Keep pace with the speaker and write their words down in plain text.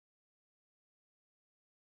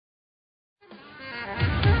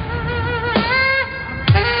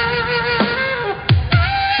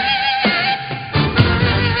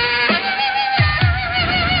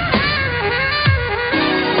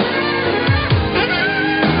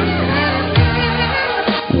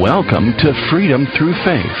Welcome to Freedom Through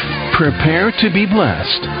Faith. Prepare to be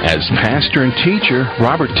blessed as pastor and teacher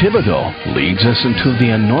Robert Thibodeau leads us into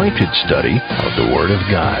the anointed study of the Word of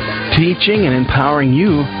God, teaching and empowering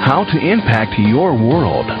you how to impact your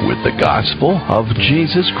world with the gospel of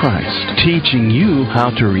Jesus Christ, teaching you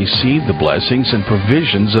how to receive the blessings and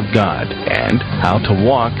provisions of God and how to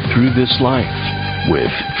walk through this life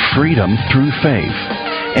with freedom through faith.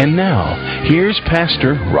 And now, here's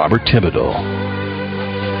Pastor Robert Thibodeau.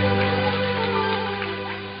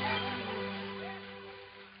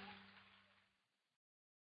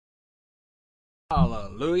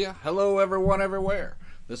 Hallelujah. Hello, everyone, everywhere.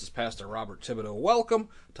 This is Pastor Robert Thibodeau. Welcome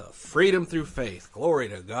to Freedom Through Faith. Glory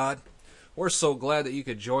to God. We're so glad that you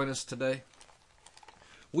could join us today.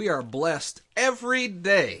 We are blessed every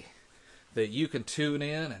day that you can tune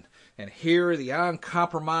in and hear the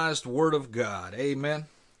uncompromised Word of God. Amen.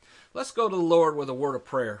 Let's go to the Lord with a word of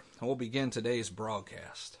prayer, and we'll begin today's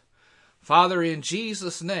broadcast. Father, in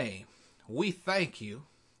Jesus' name, we thank you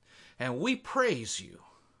and we praise you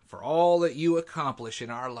for all that you accomplish in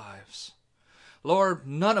our lives. Lord,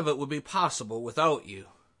 none of it would be possible without you.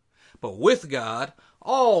 But with God,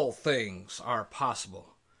 all things are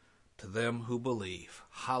possible to them who believe.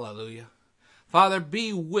 Hallelujah. Father,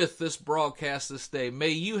 be with this broadcast this day. May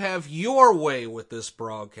you have your way with this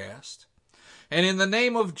broadcast. And in the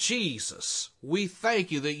name of Jesus, we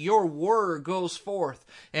thank you that your word goes forth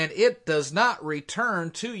and it does not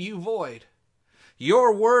return to you void.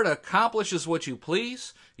 Your word accomplishes what you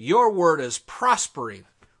please. Your word is prospering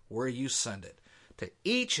where you send it. To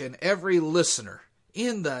each and every listener,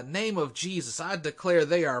 in the name of Jesus, I declare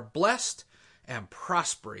they are blessed and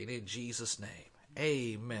prospering in Jesus' name.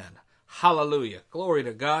 Amen. Hallelujah. Glory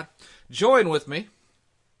to God. Join with me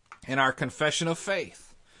in our confession of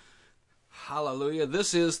faith. Hallelujah.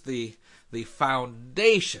 This is the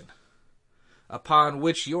foundation upon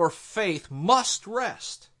which your faith must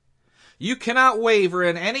rest. You cannot waver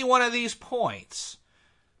in any one of these points.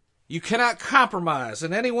 You cannot compromise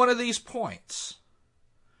in any one of these points,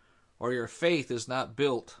 or your faith is not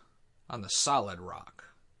built on the solid rock.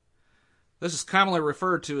 This is commonly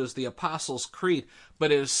referred to as the Apostles' Creed,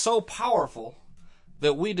 but it is so powerful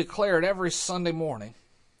that we declare it every Sunday morning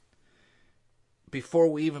before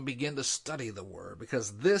we even begin to study the Word,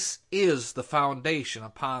 because this is the foundation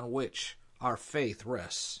upon which our faith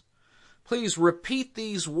rests. Please repeat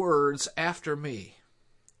these words after me.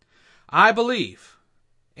 I believe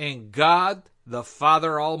in God the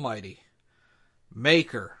Father Almighty,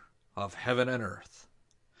 maker of heaven and earth,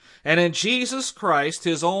 and in Jesus Christ,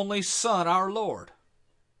 his only Son, our Lord,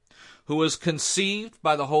 who was conceived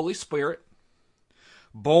by the Holy Spirit,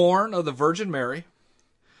 born of the Virgin Mary,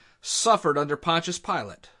 suffered under Pontius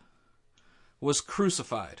Pilate, was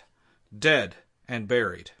crucified, dead, and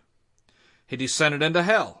buried. He descended into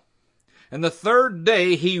hell. And the third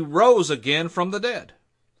day he rose again from the dead.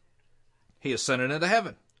 He ascended into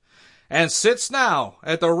heaven and sits now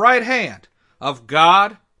at the right hand of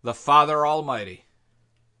God the Father Almighty,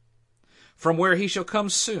 from where he shall come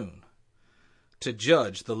soon to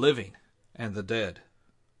judge the living and the dead.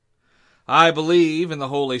 I believe in the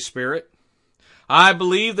Holy Spirit. I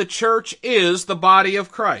believe the church is the body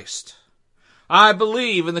of Christ. I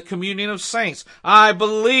believe in the communion of saints. I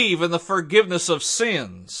believe in the forgiveness of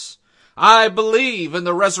sins. I believe in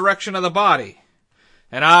the resurrection of the body,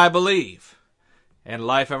 and I believe in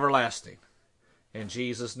life everlasting. In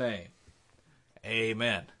Jesus' name,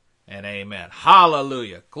 amen and amen.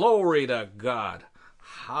 Hallelujah. Glory to God.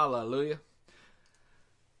 Hallelujah.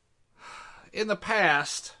 In the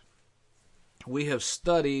past, we have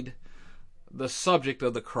studied the subject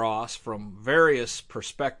of the cross from various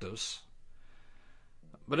perspectives.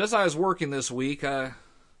 But as I was working this week, I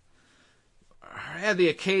had the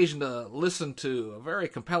occasion to listen to a very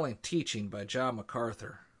compelling teaching by John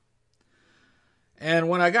MacArthur. And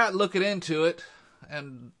when I got looking into it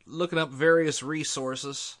and looking up various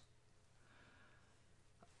resources,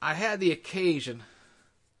 I had the occasion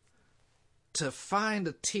to find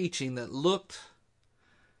a teaching that looked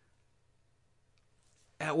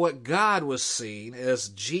at what God was seeing as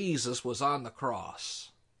Jesus was on the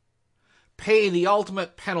cross, paying the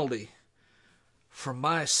ultimate penalty for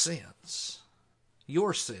my sins,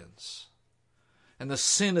 your sins, and the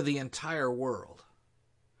sin of the entire world.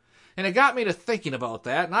 And it got me to thinking about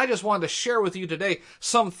that, and I just wanted to share with you today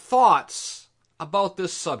some thoughts about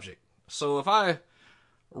this subject. So if I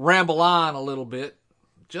ramble on a little bit,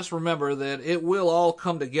 just remember that it will all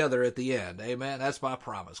come together at the end. Amen? That's my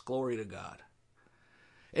promise. Glory to God.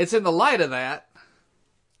 It's in the light of that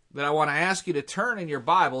I want to ask you to turn in your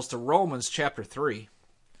Bibles to Romans chapter 3.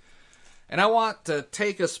 And I want to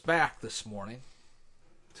take us back this morning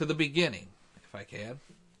to the beginning, if I can.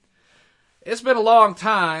 It's been a long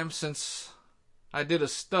time since I did a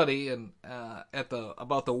study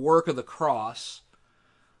about the work of the cross,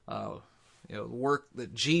 the work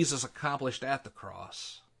that Jesus accomplished at the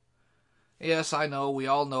cross. Yes, I know, we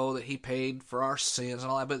all know that he paid for our sins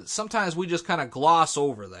and all that, but sometimes we just kind of gloss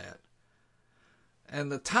over that.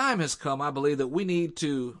 And the time has come, I believe, that we need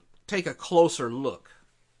to take a closer look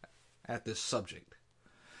at this subject.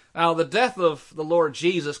 Now, the death of the Lord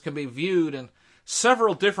Jesus can be viewed in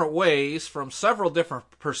several different ways from several different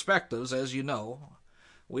perspectives, as you know.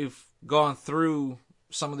 We've gone through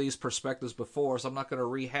some of these perspectives before, so I'm not going to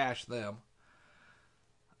rehash them.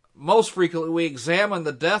 Most frequently, we examine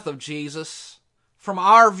the death of Jesus from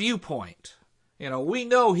our viewpoint. We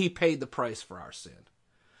know he paid the price for our sin.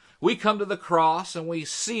 We come to the cross and we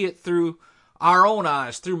see it through our own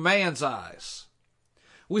eyes, through man's eyes.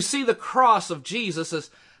 We see the cross of Jesus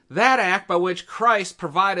as that act by which Christ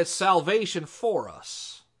provided salvation for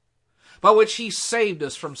us, by which he saved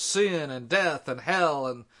us from sin and death and hell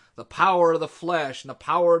and the power of the flesh and the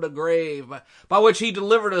power of the grave, by which he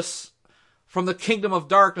delivered us from the kingdom of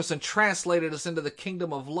darkness and translated us into the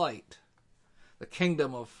kingdom of light, the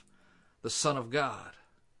kingdom of the Son of God,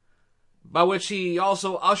 by which he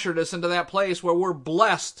also ushered us into that place where we're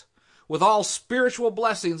blessed with all spiritual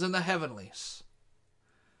blessings in the heavenlies,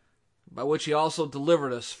 by which he also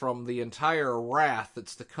delivered us from the entire wrath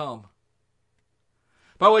that's to come,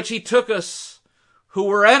 by which he took us who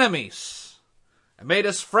were enemies and made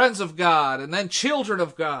us friends of God and then children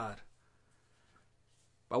of God,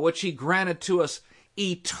 by which he granted to us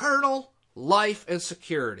eternal life and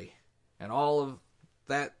security, and all of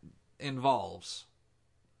that involves.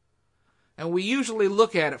 And we usually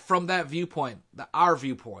look at it from that viewpoint, our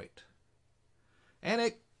viewpoint. And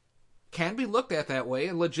it can be looked at that way,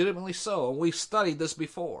 and legitimately so, and we've studied this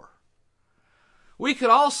before. We could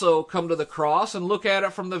also come to the cross and look at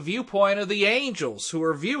it from the viewpoint of the angels who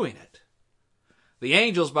are viewing it. The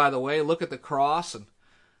angels, by the way, look at the cross and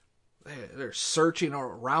they're searching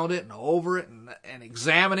around it and over it and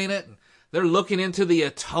examining it. And they're looking into the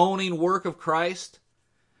atoning work of Christ,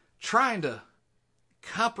 trying to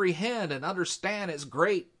comprehend and understand its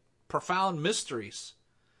great, profound mysteries.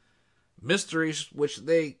 Mysteries which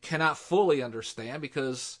they cannot fully understand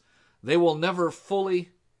because they will never fully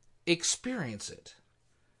experience it.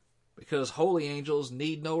 Because holy angels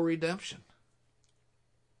need no redemption.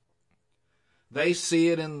 They see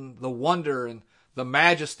it in the wonder and the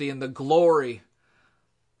majesty and the glory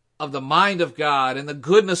of the mind of God and the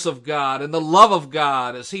goodness of God and the love of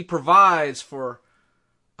God as he provides for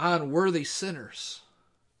unworthy sinners.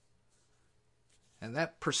 And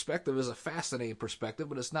that perspective is a fascinating perspective,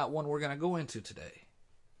 but it's not one we're going to go into today.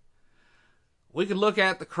 We can look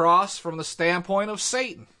at the cross from the standpoint of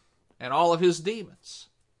Satan and all of his demons.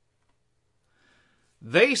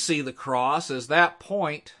 They see the cross as that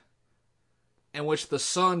point in which the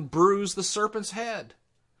Son bruised the serpent's head.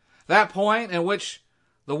 That point in which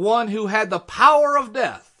the one who had the power of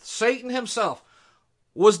death, Satan himself,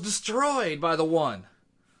 was destroyed by the one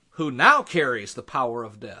who now carries the power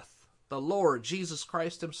of death, the Lord Jesus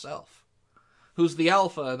Christ himself, who's the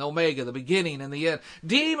Alpha and Omega, the beginning and the end.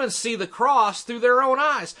 Demons see the cross through their own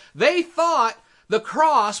eyes. They thought the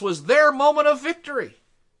cross was their moment of victory.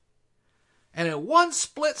 And in one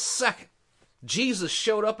split second, Jesus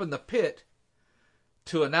showed up in the pit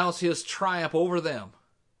to announce his triumph over them.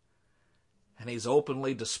 And he's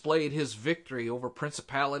openly displayed his victory over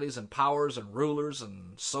principalities and powers and rulers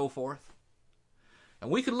and so forth. And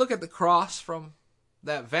we could look at the cross from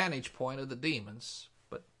that vantage point of the demons,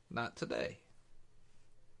 but not today.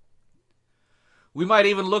 We might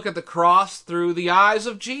even look at the cross through the eyes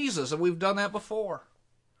of Jesus, and we've done that before.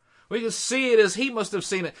 We can see it as he must have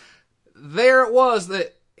seen it. There it was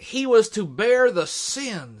that he was to bear the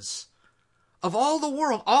sins of all the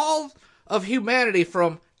world, all of humanity,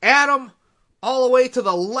 from Adam all the way to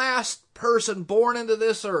the last person born into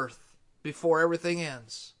this earth before everything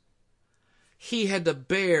ends. He had to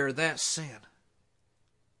bear that sin.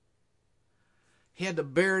 He had to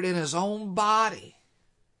bear it in his own body.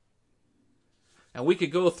 And we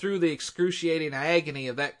could go through the excruciating agony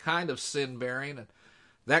of that kind of sin bearing and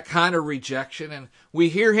that kind of rejection. And we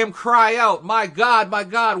hear him cry out, my God,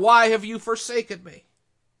 why have you forsaken me?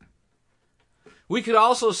 We could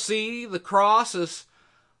also see the cross as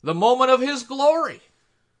the moment of his glory.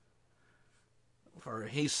 For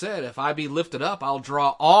he said, if I be lifted up, I'll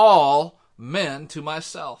draw all men to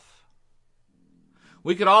myself.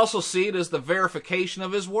 We could also see it as the verification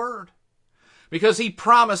of his word, because he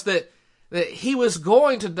promised that he was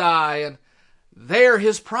going to die, and there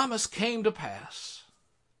his promise came to pass.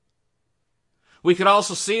 We could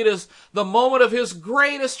also see it as the moment of his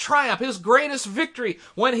greatest triumph, his greatest victory,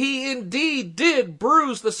 when he indeed did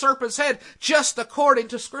bruise the serpent's head, just according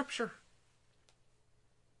to Scripture.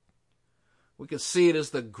 We could see it as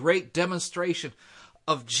the great demonstration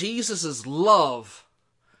of Jesus' love.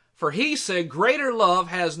 For he said, greater love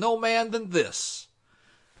has no man than this,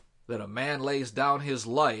 that a man lays down his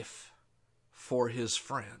life for his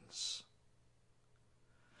friends.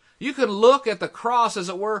 You can look at the cross, as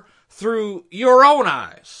it were, through your own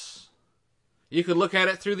eyes. You could look at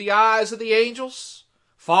it through the eyes of the angels,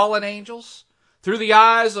 fallen angels, through the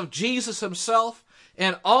eyes of Jesus himself,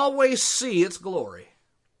 and always see its glory.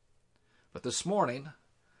 But this morning,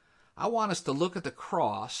 I want us to look at the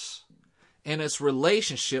cross in its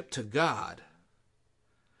relationship to God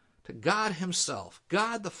himself,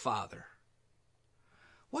 God the Father.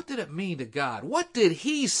 What did it mean to God? What did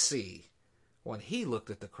he see when he looked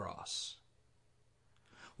at the cross?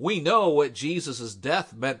 We know what Jesus'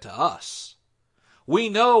 death meant to us. We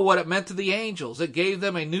know what it meant to the angels. It gave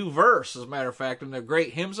them a new verse, as a matter of fact, in their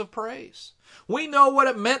great hymns of praise. We know what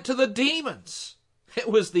it meant to the demons. It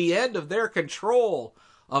was the end of their control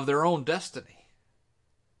of their own destiny.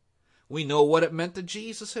 We know what it meant to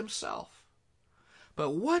Jesus himself.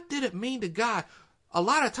 But what did it mean to God? A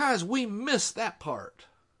lot of times we miss that part.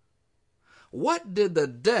 What did the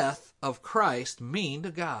death of Christ mean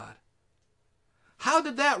to God? How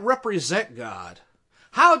did that represent God?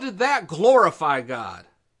 How did that glorify God?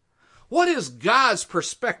 What is God's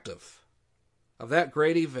perspective of that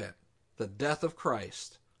great event, the death of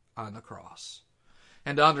Christ on the cross?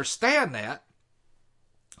 And to understand that,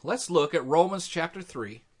 let's look at Romans chapter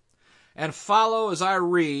 3 and follow as I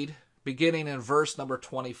read, beginning in verse number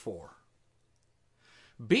 24.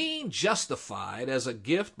 Being justified as a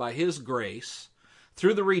gift by his grace,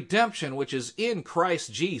 through the redemption which is in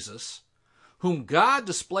Christ Jesus, whom God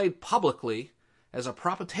displayed publicly as a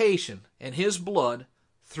propitiation in his blood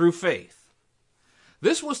through faith.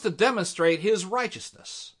 This was to demonstrate his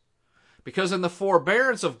righteousness, because in the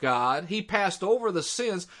forbearance of God he passed over the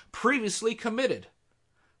sins previously committed,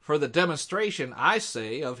 for the demonstration, I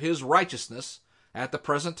say, of his righteousness at the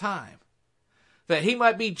present time, that he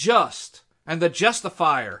might be just and the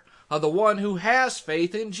justifier of the one who has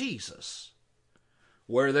faith in Jesus.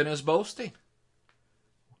 Where then is boasting?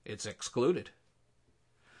 It's excluded.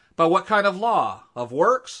 By what kind of law? Of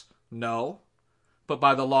works? No, but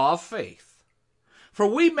by the law of faith. For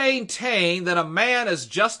we maintain that a man is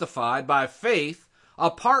justified by faith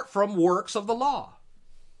apart from works of the law.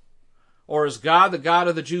 Or is God the God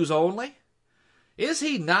of the Jews only? Is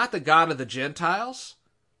he not the God of the Gentiles?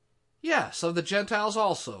 Yes, of the Gentiles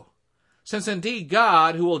also. Since indeed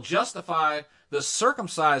God, who will justify the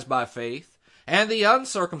circumcised by faith and the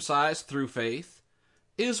uncircumcised through faith,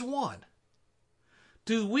 is one.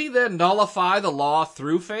 Do we then nullify the law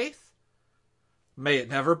through faith? May it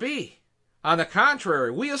never be. On the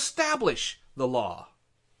contrary, we establish the law.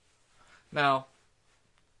 Now,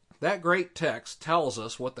 that great text tells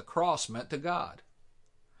us what the cross meant to God.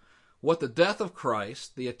 What the death of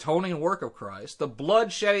Christ, the atoning work of Christ, the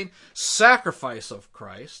blood-shedding sacrifice of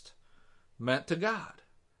Christ meant to God.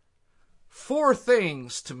 4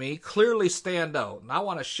 things to me clearly stand out, and I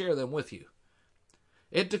want to share them with you.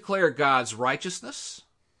 It declared God's righteousness.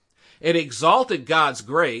 It exalted God's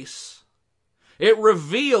grace. It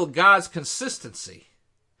revealed God's consistency.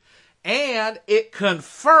 And it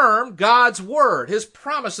confirmed God's word, his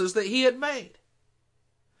promises that he had made.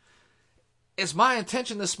 It's my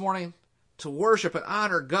intention this morning to worship and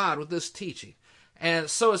honor God with this teaching. And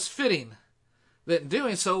so it's fitting that in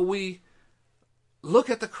doing so we look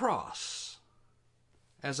at the cross,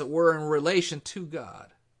 as it were, in relation to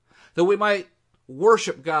God, that we might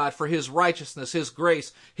worship God for his righteousness, his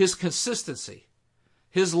grace, his consistency,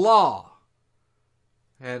 his law,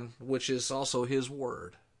 and which is also his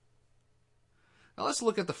word. Now let's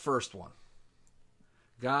look at the first one,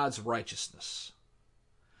 God's righteousness.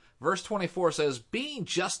 Verse 24 says, being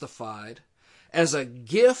justified as a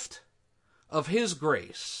gift of his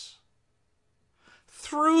grace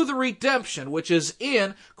through the redemption which is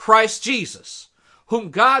in Christ Jesus,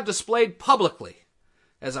 whom God displayed publicly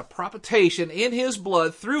as a propitiation in his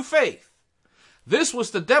blood through faith. This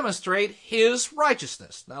was to demonstrate his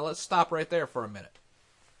righteousness. Now let's stop right there for a minute.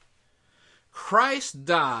 Christ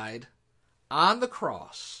died on the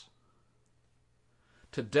cross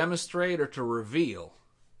to demonstrate or to reveal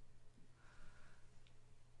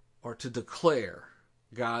or to declare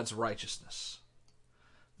God's righteousness.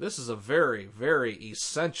 This is a very, very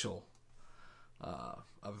essential,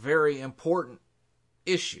 a very important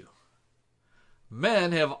issue.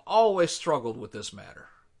 Men have always struggled with this matter.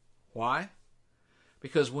 Why?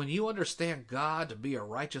 Because when you understand God to be a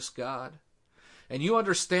righteous God, and you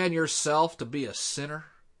understand yourself to be a sinner,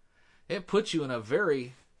 it puts you in a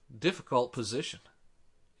very difficult position.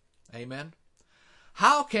 Amen?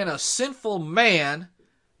 How can a sinful man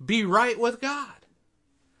be right with God?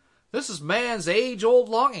 This is man's age-old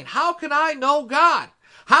longing. How can I know God?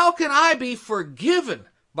 How can I be forgiven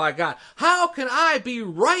by God? How can I be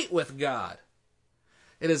right with God?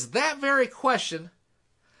 It is that very question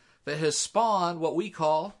that has spawned what we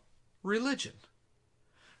call religion.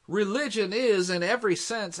 Religion is, in every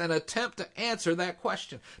sense, an attempt to answer that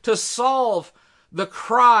question, to solve the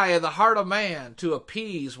cry of the heart of man, to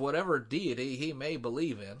appease whatever deity he may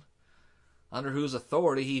believe in, under whose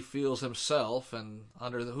authority he feels himself and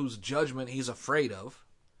under whose judgment he's afraid of.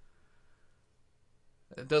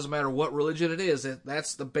 It doesn't matter what religion it is.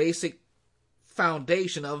 That's the basic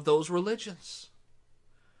foundation of those religions.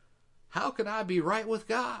 How can I be right with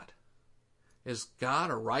God? Is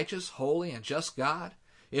God a righteous, holy, and just God?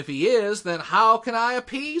 If he is, then how can I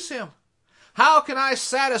appease him? How can I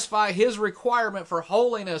satisfy his requirement for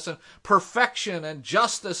holiness and perfection and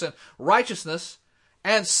justice and righteousness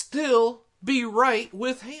and still be right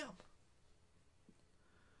with him?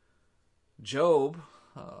 Job,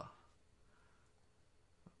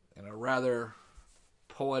 in a rather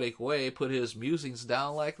poetic way, put his musings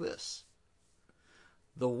down like this.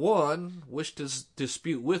 The one wished to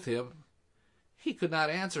dispute with him. He could not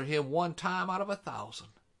answer him one time out of 1,000.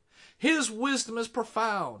 His wisdom is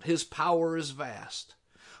profound. His power is vast.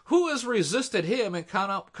 Who has resisted him and come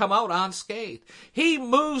out unscathed? He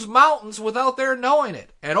moves mountains without their knowing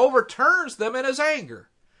it and overturns them in his anger.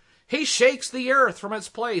 He shakes the earth from its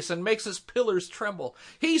place and makes its pillars tremble.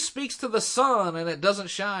 He speaks to the sun and it doesn't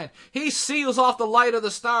shine. He seals off the light of the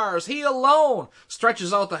stars. He alone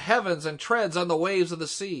stretches out the heavens and treads on the waves of the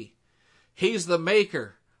sea. He's the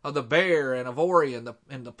maker of the Bear and of Orion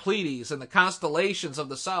and the Pleiades and the constellations of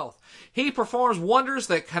the south. He performs wonders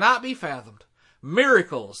that cannot be fathomed,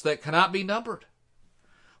 miracles that cannot be numbered.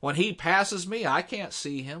 When he passes me, I can't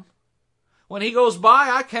see him. When he goes by,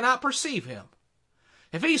 I cannot perceive him.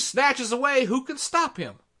 If he snatches away, who can stop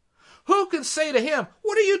him? Who can say to him,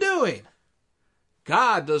 "What are you doing?"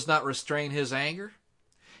 God does not restrain his anger.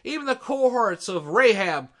 Even the cohorts of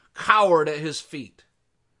Rahab cowered at his feet.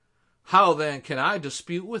 How then can I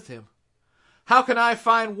dispute with him? How can I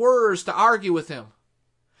find words to argue with him?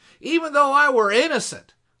 Even though I were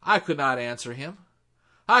innocent, I could not answer him.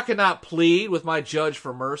 I could not plead with my judge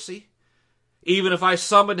for mercy. Even if I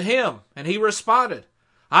summoned him and he responded,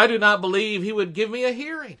 I do not believe he would give me a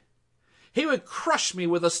hearing. He would crush me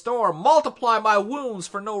with a storm, multiply my wounds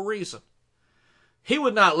for no reason. He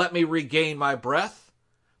would not let me regain my breath,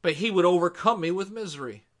 but he would overcome me with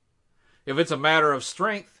misery. If it's a matter of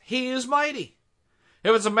strength, he is mighty.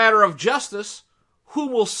 If it's a matter of justice, who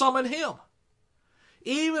will summon him?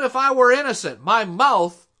 Even if I were innocent, my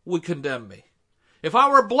mouth would condemn me. If I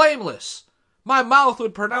were blameless, my mouth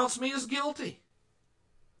would pronounce me as guilty.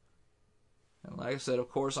 And like I said, of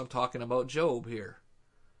course, I'm talking about Job here.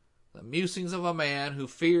 The musings of a man who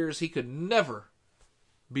fears he could never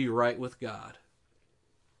be right with God.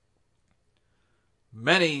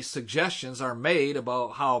 Many suggestions are made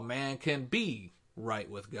about how man can be right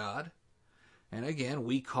with God. And again,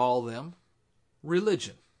 we call them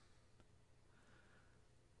religion.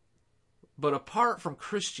 But apart from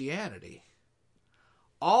Christianity,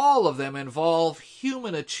 all of them involve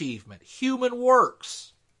human achievement, human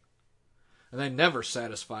works. And they never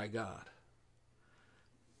satisfy God.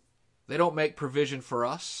 They don't make provision for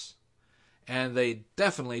us, and they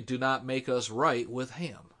definitely do not make us right with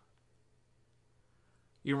him.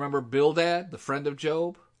 You remember Bildad, the friend of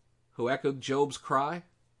Job, who echoed Job's cry?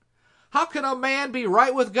 How can a man be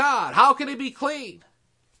right with God? How can he be clean?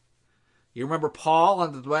 You remember Paul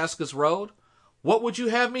on the Damascus Road? What would you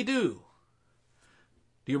have me do?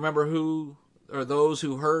 Do you remember those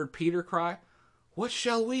who heard Peter cry? What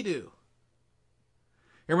shall we do?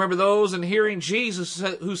 You remember those in hearing Jesus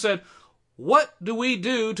who said, what do we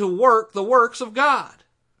do to work the works of God?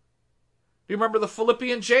 Do you remember the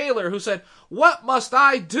Philippian jailer who said, what must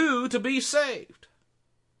I do to be saved?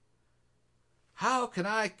 How can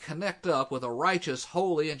I connect up with a righteous,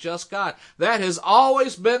 holy, and just God? That has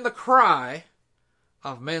always been the cry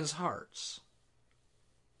of men's hearts.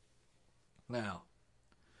 Now,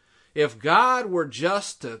 if God were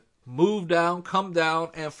just to come down,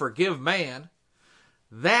 and forgive man,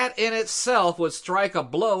 that in itself would strike a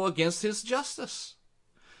blow against his justice.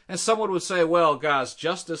 And someone would say, well, God's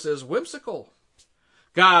justice is whimsical.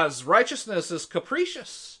 God's righteousness is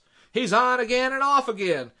capricious. He's on again and off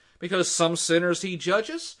again, because some sinners he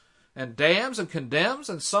judges, and damns and condemns,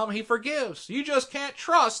 and some he forgives. You just can't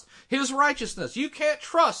trust his righteousness. You can't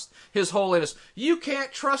trust his holiness. You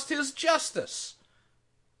can't trust his justice.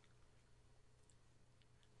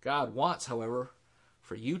 God wants, however,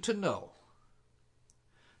 for you to know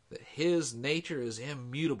that his nature is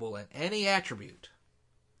immutable in any attribute,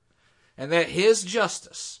 and that his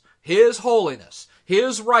justice, his holiness,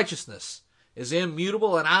 his righteousness is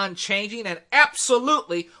immutable and unchanging and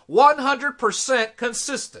absolutely 100%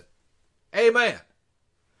 consistent. Amen.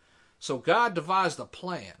 So God devised a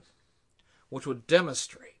plan which would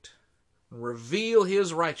demonstrate and reveal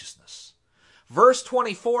his righteousness. Verse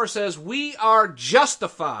 24 says, we are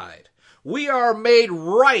justified. We are made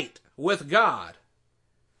right with God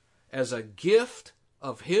as a gift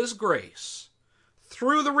of his grace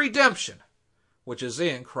through the redemption which is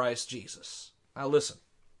in Christ Jesus. Now listen.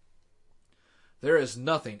 There is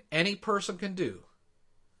nothing any person can do,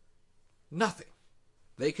 nothing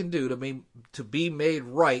they can do to be made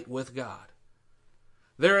right with God.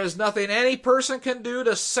 There is nothing any person can do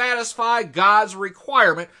to satisfy God's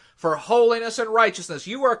requirement for holiness and righteousness.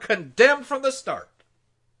 You are condemned from the start.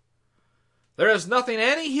 There is nothing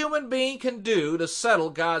any human being can do to settle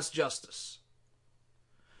God's justice.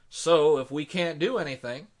 So, if we can't do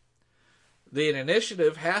anything, the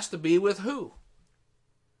initiative has to be with who?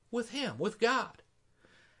 With him, with God.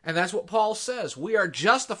 And that's what Paul says. We are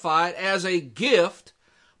justified as a gift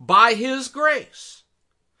by his grace.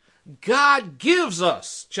 God gives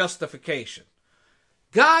us justification.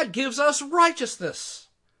 God gives us righteousness.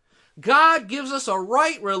 God gives us a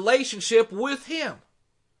right relationship with him.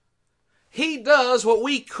 He does what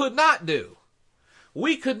we could not do.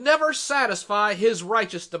 We could never satisfy his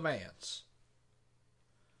righteous demands.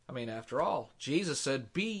 I mean, after all, Jesus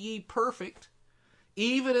said, be ye perfect,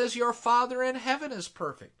 even as your Father in heaven is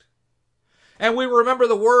perfect. And we remember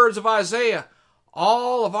the words of Isaiah,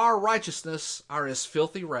 all of our righteousness are as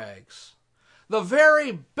filthy rags. The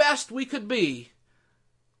very best we could be,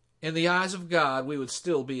 in the eyes of God, we would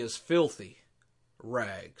still be as filthy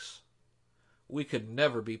rags. We could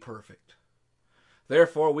never be perfect.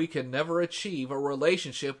 Therefore, we can never achieve a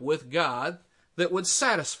relationship with God that would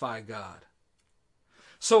satisfy God.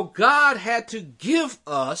 So God had to give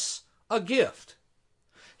us a gift.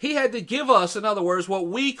 He had to give us, in other words, what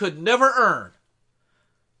we could never earn.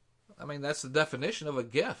 I mean, that's the definition of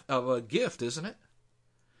a gift, isn't it?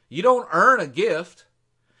 You don't earn a gift.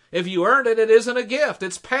 If you earned it, it isn't a gift.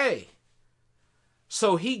 It's pay.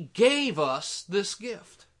 So he gave us this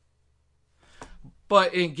gift.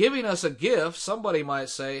 But in giving us a gift, somebody might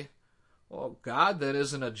say, well, God then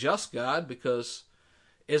isn't a just God, because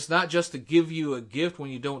it's not just to give you a gift when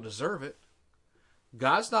you don't deserve it.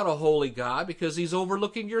 God's not a holy God because he's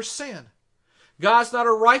overlooking your sin. God's not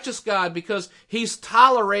a righteous God because he's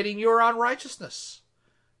tolerating your unrighteousness.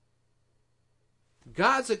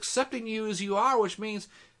 God's accepting you as you are, which means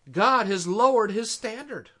God has lowered his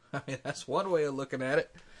standard. I mean, that's one way of looking at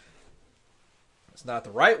it. It's not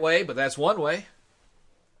the right way, but that's one way.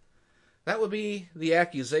 That would be the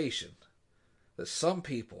accusation that some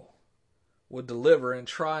people would deliver in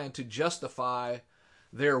trying to justify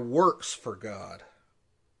their works for God.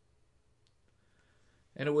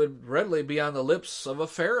 And it would readily be on the lips of a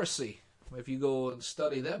Pharisee if you go and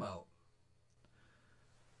study them out.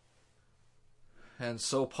 And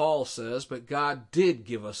so Paul says, but God did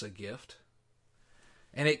give us a gift,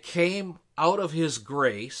 and it came out of his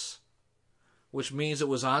grace, which means it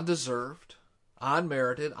was undeserved,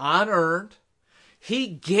 unmerited, unearned. He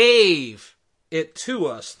gave it to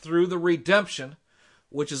us through the redemption,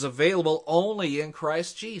 which is available only in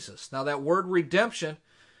Christ Jesus. Now that word redemption,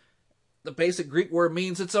 the basic Greek word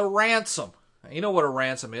means it's a ransom. You know what a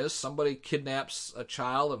ransom is. Somebody kidnaps a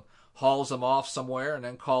child and hauls them off somewhere and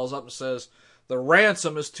then calls up and says, the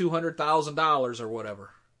ransom is $200,000 or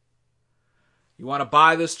whatever. You want to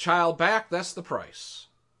buy this child back? That's the price.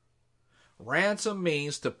 Ransom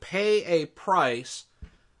means to pay a price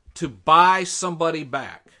to buy somebody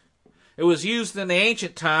back. It was used in the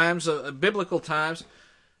ancient times, biblical times,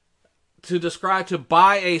 to describe to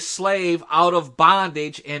buy a slave out of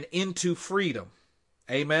bondage and into freedom.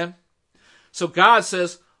 Amen? So God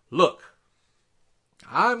says, look,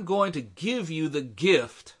 I'm going to give you the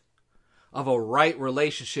gift of a right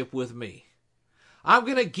relationship with me. I'm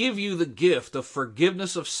going to give you the gift of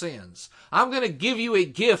forgiveness of sins. I'm going to give you a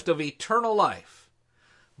gift of eternal life.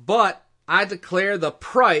 But I declare the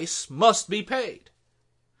price must be paid.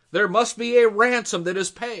 There must be a ransom that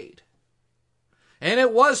is paid. And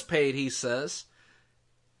it was paid, he says,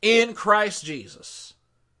 in Christ Jesus.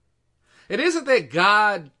 It isn't that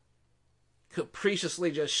God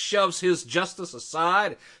capriciously just shoves his justice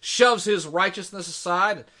aside, shoves his righteousness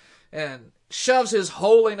aside, and shoves his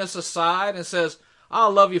holiness aside and says,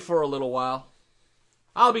 I'll love you for a little while.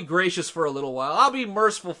 I'll be gracious for a little while. I'll be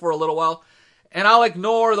merciful for a little while. And I'll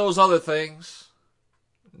ignore those other things.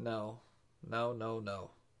 No.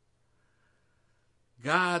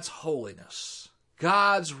 God's holiness,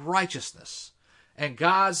 God's righteousness, and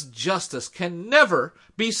God's justice can never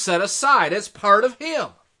be set aside. It's part of Him.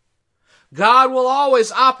 God will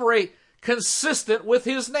always operate consistent with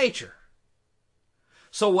His nature.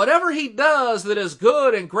 So whatever He does that is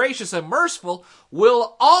good and gracious and merciful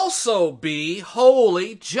will also be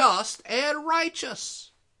holy, just, and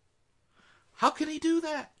righteous. How can He do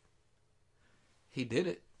that? He did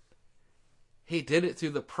it. He did it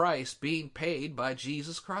through the price being paid by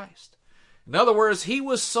Jesus Christ. In other words, He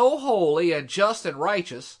was so holy and just and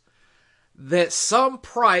righteous that some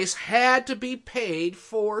price had to be paid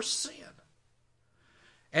for sin.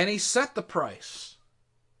 And He set the price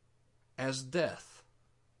as death.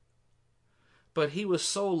 But He was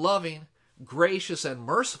so loving, gracious, and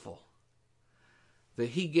merciful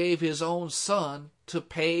that He gave His own Son to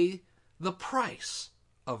pay the price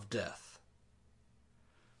of death.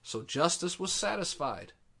 So justice was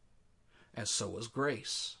satisfied, and so was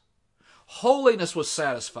grace. Holiness was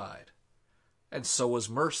satisfied, and so was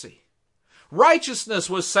mercy. Righteousness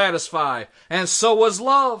was satisfied, and so was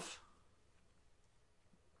love.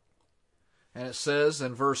 And it says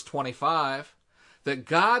in verse 25 that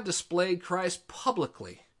God displayed Christ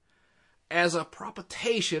publicly as a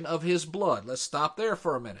propitiation of His blood. Let's stop there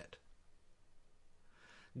for a minute.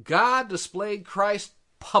 God displayed Christ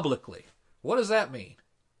publicly. What does that mean?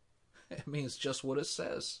 It means just what it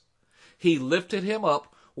says. He lifted Him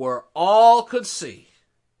up where all could see.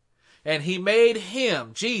 And He made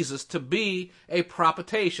Him, Jesus, to be a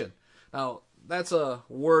propitiation. Now, that's a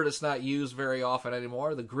word that's not used very often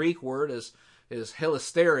anymore. The Greek word is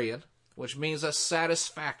hilasterion, which means a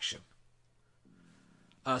satisfaction.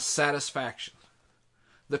 A satisfaction.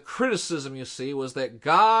 The criticism, you see, was that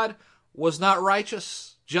God was not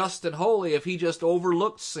righteous, just, and holy if He just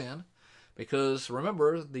overlooked sin. Because,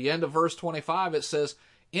 remember, the end of verse 25, it says,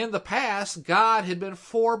 in the past, God had been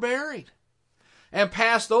forbearing and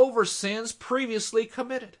passed over sins previously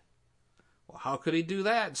committed. Well, how could He do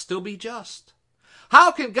that and still be just?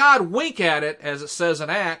 How can God wink at it, as it says in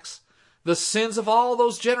Acts, the sins of all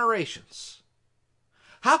those generations?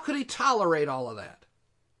 How could He tolerate all of that?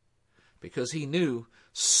 Because He knew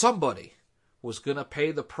somebody was going to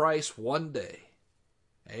pay the price one day.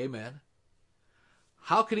 Amen.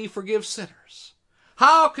 How could He forgive sinners?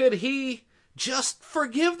 How could He just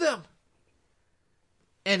forgive them?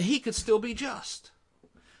 And He could still be just.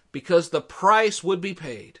 Because the price would be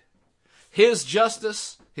paid. His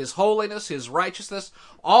justice, His holiness, His righteousness,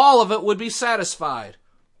 all of it would be satisfied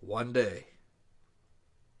one day.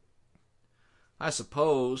 I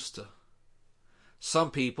suppose to some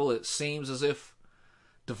people it seems as if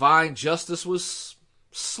divine justice was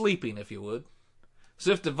sleeping, if you would. As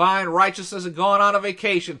if divine righteousness had gone on a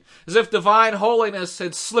vacation. As if divine holiness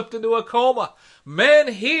had slipped into a coma. Men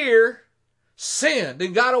here sinned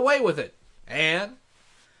and got away with it. And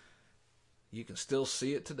you can still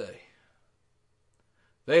see it today.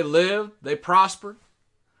 They lived, they prospered.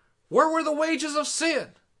 Where were the wages of sin?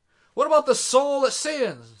 What about the soul that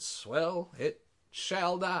sins? Well, it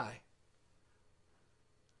shall die.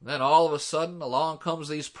 And then all of a sudden, along comes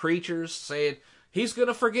these preachers saying, He's going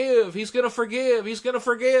to forgive, He's going to forgive, He's going to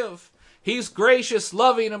forgive. He's gracious,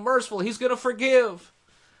 loving, and merciful. He's going to forgive.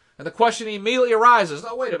 And the question immediately arises,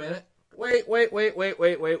 oh, wait a minute. Wait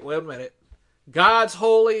a minute. God's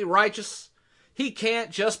holy, righteous. He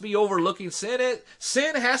can't just be overlooking sin.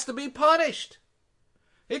 Sin has to be punished.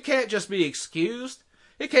 It can't just be excused.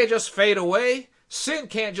 It can't just fade away. Sin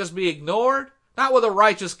can't just be ignored. Not with a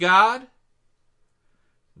righteous God.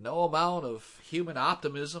 No amount of human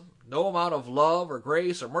optimism, no amount of love or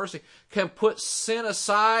grace or mercy can put sin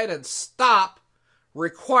aside and stop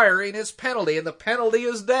requiring its penalty. And the penalty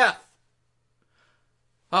is death.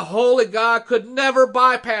 A holy God could never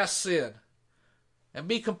bypass sin and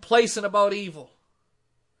be complacent about evil.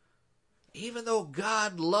 Even though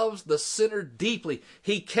God loves the sinner deeply,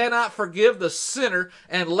 He cannot forgive the sinner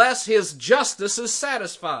unless His justice is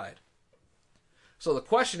satisfied. So the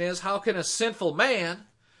question is, how can a sinful man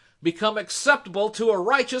become acceptable to a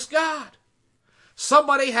righteous God?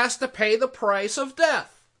 Somebody has to pay the price of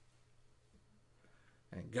death.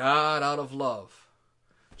 And God, out of love,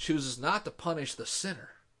 chooses not to punish the sinner,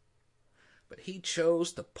 but He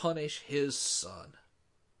chose to punish His Son.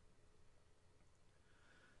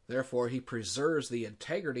 Therefore, He preserves the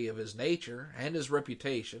integrity of His nature and His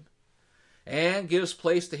reputation, and gives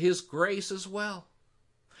place to His grace as well.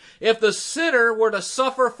 If the sinner were to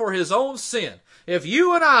suffer for his own sin, if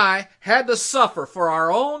you and I had to suffer for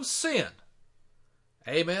our own sin,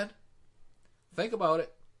 amen? Think about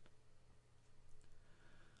it.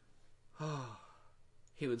 Oh,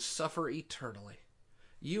 he would suffer eternally.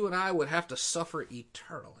 You and I would have to suffer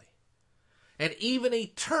eternally. And even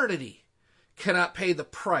eternity cannot pay the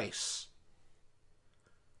price,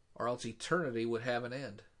 or else eternity would have an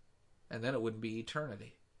end, and then it wouldn't be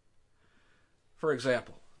eternity. For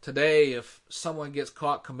example, today if someone gets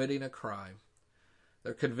caught committing a crime,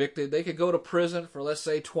 they're convicted, they could go to prison for, let's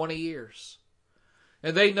say, 20 years.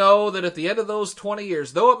 And they know that at the end of those 20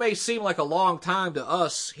 years, though it may seem like a long time to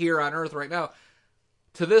us here on earth right now,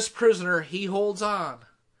 to this prisoner, he holds on,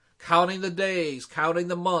 counting the days, counting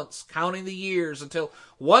the months, counting the years, until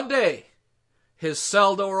one day his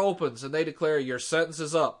cell door opens and they declare, your sentence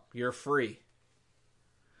is up, you're free.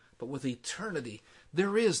 But with eternity,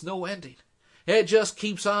 there is no ending. It just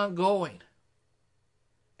keeps on going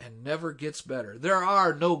and never gets better. There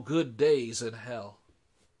are no good days in hell.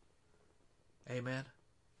 Amen.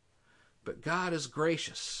 But God is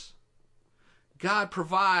gracious. God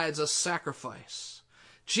provides a sacrifice.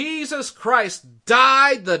 Jesus Christ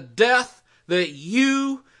died the death that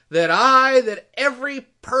you, that I, that every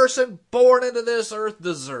person born into this earth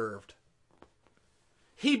deserved.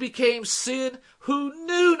 He became sin who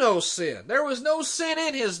knew no sin. There was no sin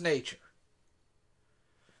in his nature.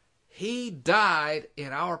 He died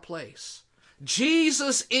in our place.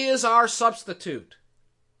 Jesus is our substitute.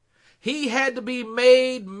 He had to be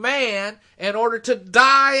made man in order to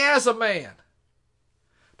die as a man.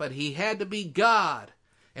 But he had to be God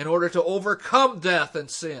in order to overcome death and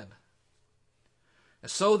sin. And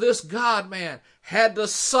so this God-man had to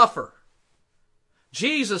suffer.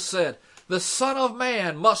 Jesus said, the Son of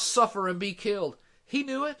Man must suffer and be killed. He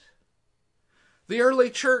knew it. The early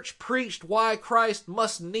church preached why Christ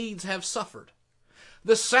must needs have suffered.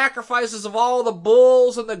 The sacrifices of all the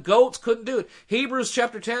bulls and the goats couldn't do it. Hebrews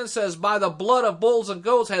chapter 10 says, by the blood of bulls and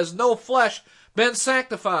goats has no flesh been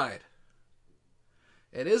sanctified.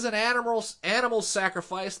 It is an animal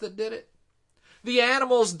sacrifice that did it. The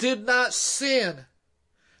animals did not sin.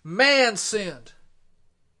 Man sinned.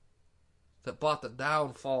 That brought the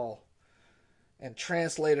downfall and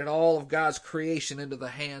translated all of God's creation into the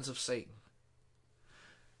hands of Satan.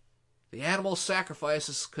 The animal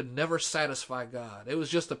sacrifices could never satisfy God. It was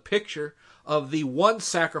just a picture of the one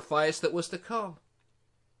sacrifice that was to come.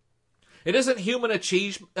 It isn't human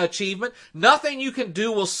achievement. Nothing you can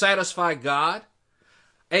do will satisfy God.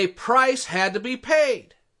 A price had to be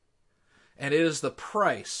paid. And it is the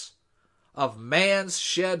price of man's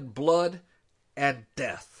shed blood and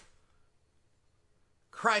death.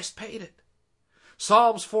 Christ paid it.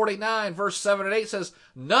 Psalms 49 verse 7 and 8 says,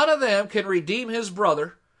 none of them can redeem his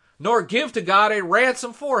brother, nor give to God a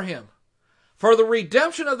ransom for him. For the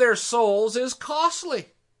redemption of their souls is costly.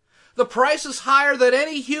 The price is higher than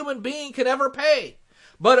any human being could ever pay.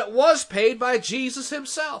 But it was paid by Jesus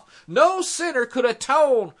himself. No sinner could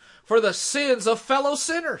atone for the sins of fellow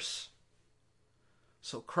sinners.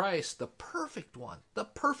 So Christ, the perfect one, the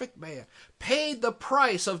perfect man, paid the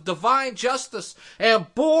price of divine justice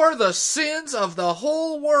and bore the sins of the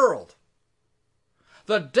whole world.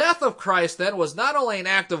 The death of Christ then was not only an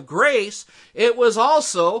act of grace, it was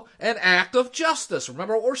also an act of justice.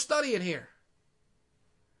 Remember what we're studying here.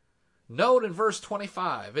 Note in verse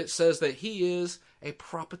 25, it says that he is a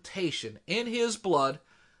propitiation in his blood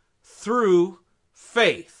through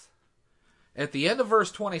faith. At the end of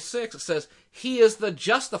verse 26, it says, he is the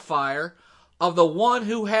justifier of the one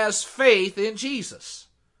who has faith in Jesus.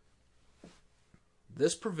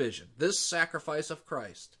 This provision, this sacrifice of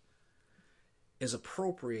Christ, is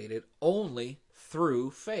appropriated only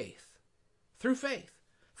through faith. Through faith.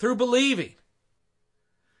 Through believing.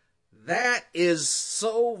 That is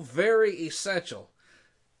so very essential.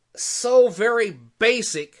 So very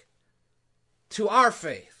basic to our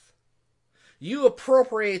faith. You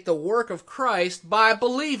appropriate the work of Christ by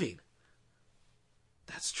believing.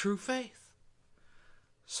 That's true faith.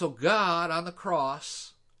 So God on the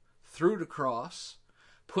cross, through the cross,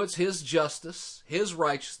 puts his justice, his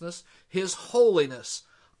righteousness, his holiness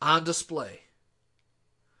on display.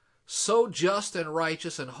 So just and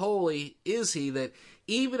righteous and holy is he that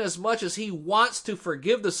even as much as he wants to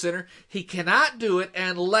forgive the sinner, he cannot do it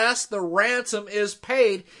unless the ransom is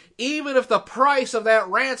paid, even if the price of that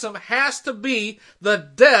ransom has to be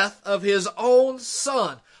the death of his own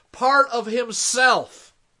son, part of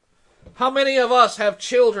himself. How many of us have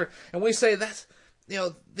children and we say that's,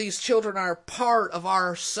 these children are part of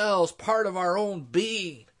ourselves, part of our own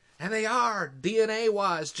being. And they are,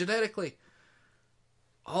 DNA-wise, genetically.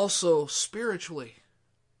 Also spiritually.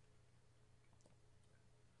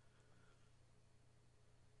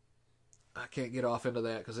 I can't get off into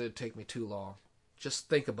that because it'd take me too long. Just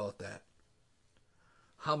think about that.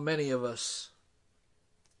 How many of us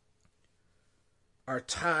are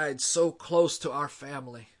tied so close to our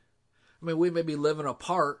family? I mean, we may be living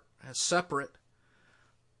apart and separate,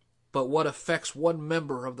 but what affects one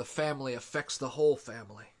member of the family affects the whole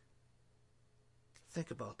family.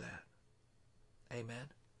 Think about that.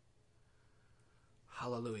 Amen.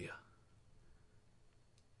 Hallelujah.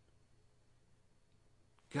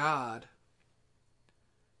 God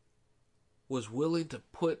was willing to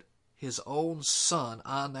put his own son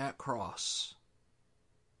on that cross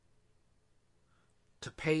to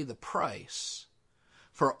pay the price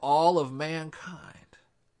for all of mankind.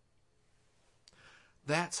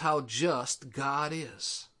 That's how just God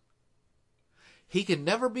is. He can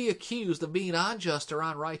never be accused of being unjust or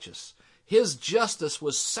unrighteous. His justice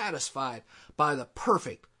was satisfied by the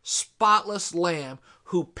perfect, spotless Lamb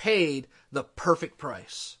who paid the perfect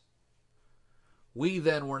price. We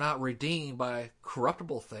then were not redeemed by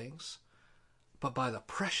corruptible things, but by the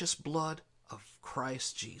precious blood of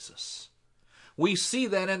Christ Jesus. We see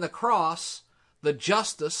then in the cross the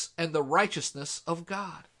justice and the righteousness of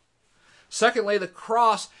God. Secondly, the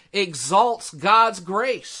cross exalts God's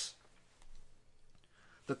grace.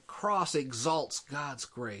 The cross exalts God's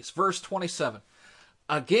grace. Verse 27.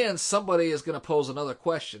 Again, somebody is going to pose another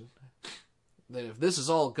question. That if this is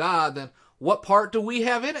all God, then what part do we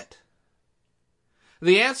have in it?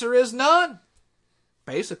 The answer is none.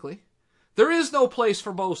 Basically, there is no place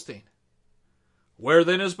for boasting. Where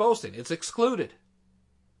then is boasting? It's excluded.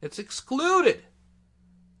 It's excluded.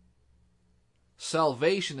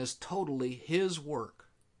 Salvation is totally his work.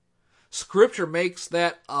 Scripture makes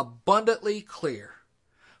that abundantly clear.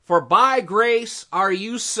 For by grace are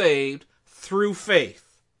you saved through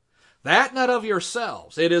faith. That not of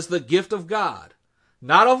yourselves. It is the gift of God,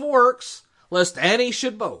 not of works, lest any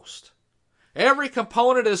should boast. Every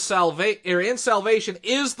component in salvation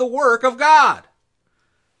is the work of God.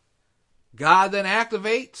 God then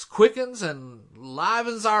activates, quickens, and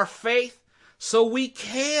livens our faith so we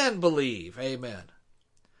can believe. Amen.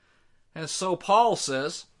 And so Paul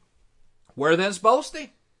says, where then's boasting?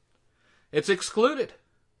 It's excluded.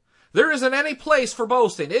 There isn't any place for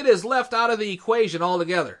boasting. It is left out of the equation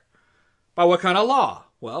altogether. By what kind of law?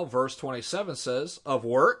 Well, verse 27 says, of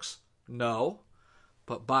works? No,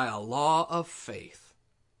 but by a law of faith.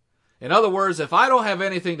 In other words, if I don't have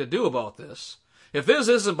anything to do about this, if this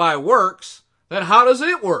isn't by works, then how does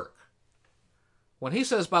it work? When he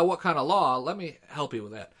says by what kind of law, let me help you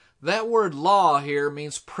with that. That word law here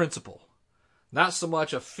means principle. Not so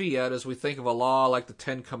much a fiat as we think of a law like the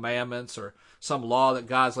Ten Commandments or some law that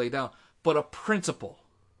God's laid down, but a principle.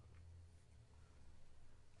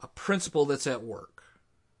 A principle that's at work.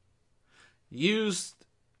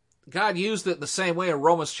 God used it the same way in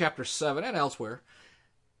Romans chapter 7 and elsewhere.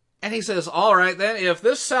 And he says, all right then, if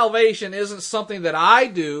this salvation isn't something that I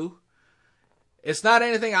do, it's not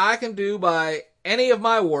anything I can do by any of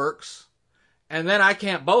my works, and then I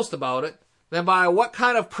can't boast about it, then by what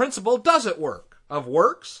kind of principle does it work? Of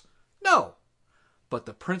works? No. But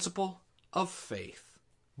the principle of faith,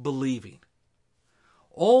 believing.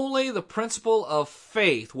 Only the principle of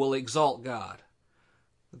faith will exalt God,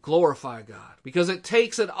 glorify God, because it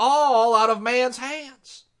takes it all out of man's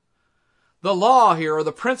hands. The law here, or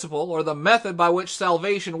the principle, or the method by which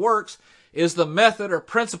salvation works, is the method or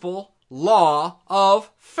principle, law of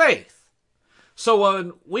faith. So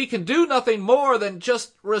when we can do nothing more than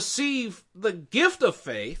just receive the gift of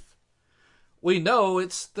faith, we know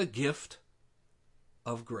it's the gift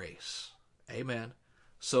of grace. Amen.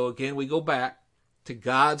 So again, we go back to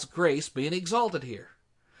God's grace being exalted here.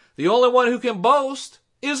 The only one who can boast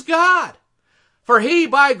is God. For he,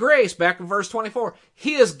 by grace, back in verse 24,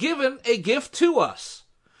 he has given a gift to us,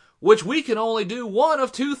 which we can only do one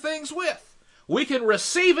of two things with. We can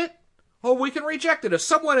receive it, or we can reject it. If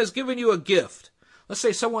someone has given you a gift, let's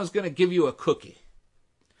say someone's going to give you a cookie,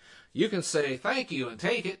 you can say thank you and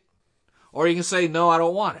take it, or you can say no, I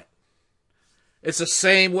don't want it. It's the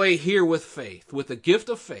same way here with faith, with the gift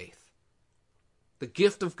of faith, the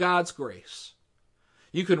gift of God's grace.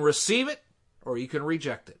 You can receive it, or you can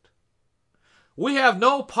reject it. We have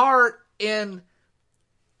no part in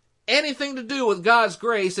anything to do with God's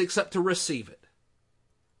grace except to receive it.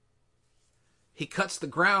 He cuts the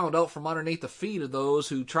ground out from underneath the feet of those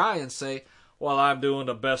who try and say, well, I'm doing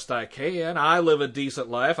the best I can. I live a decent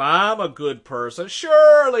life. I'm a good person.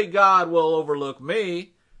 Surely God will overlook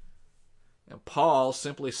me. And Paul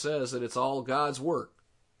simply says that it's all God's work.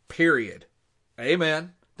 Period.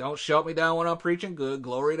 Amen. Don't shout me down when I'm preaching good.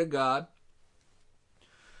 Glory to God.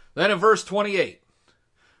 Then in verse 28.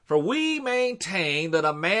 For we maintain that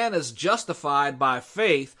a man is justified by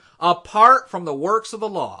faith apart from the works of the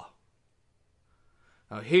law.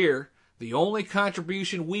 Now here, the only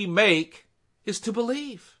contribution we make is to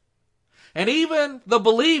believe. And even the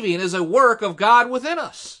believing is a work of God within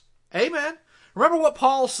us. Amen. Remember what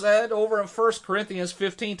Paul said over in 1 Corinthians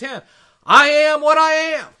 15:10. I am what I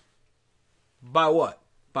am. By what?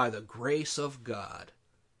 By the grace of God.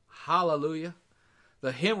 Hallelujah.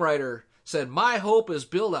 The hymn writer said, my hope is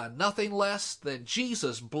built on nothing less than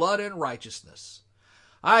Jesus' blood and righteousness.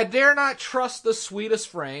 I dare not trust the sweetest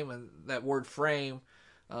frame, and that word frame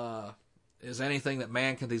is anything that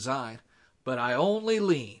man can design, but I only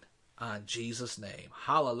lean on Jesus' name.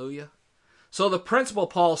 Hallelujah. So the principle,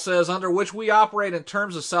 Paul says, under which we operate in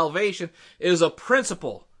terms of salvation is a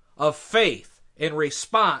principle of faith in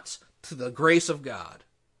response to the grace of God.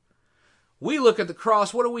 We look at the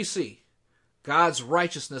cross, what do we see? God's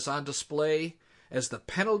righteousness on display as the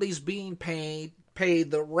penalties being paid,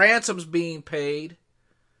 the ransoms being paid.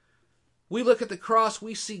 We look at the cross,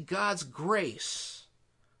 we see God's grace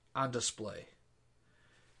on display.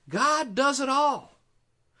 God does it all.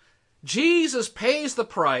 Jesus pays the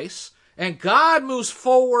price, and God moves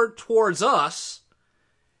forward towards us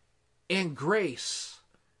in grace,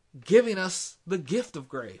 giving us the gift of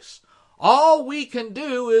grace. All we can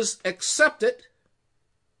do is accept it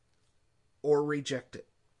or reject it.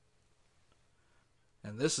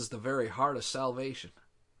 And this is the very heart of salvation,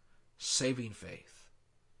 saving faith.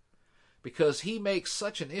 Because he makes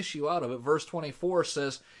such an issue out of it. Verse 24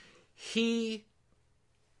 says,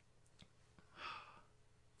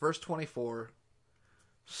 Verse 24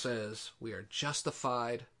 says, we are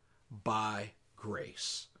justified by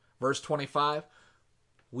grace. Verse 25,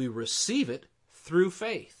 we receive it through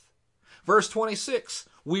faith. Verse 26,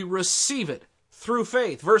 we receive it through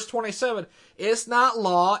faith. Verse 27, it's not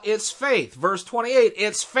law, it's faith. Verse 28,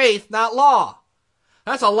 it's faith, not law.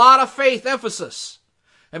 That's a lot of faith emphasis.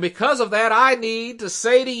 And because of that, I need to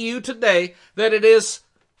say to you today that it is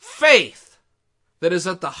faith that is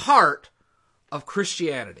at the heart of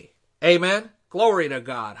Christianity. Amen? Glory to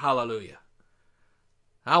God. Hallelujah.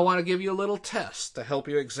 I want to give you a little test to help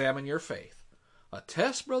you examine your faith. A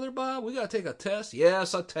test, Brother Bob? We got to take a test?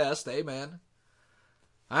 Yes, a test. Amen.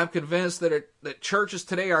 I'm convinced that churches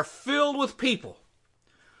today are filled with people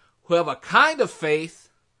who have a kind of faith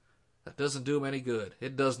that doesn't do them any good.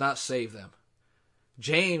 It does not save them.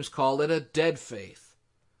 James called it a dead faith.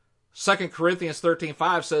 2 Corinthians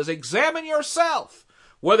 13:5 says, examine yourself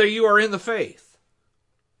whether you are in the faith.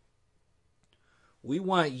 We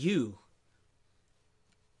want you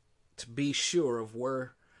to be sure of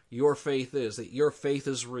where your faith is, that your faith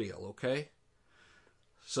is real, okay?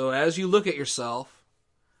 So as you look at yourself,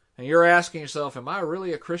 and you're asking yourself, am I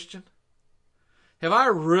really a Christian? Have I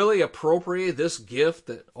really appropriated this gift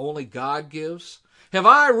that only God gives? Have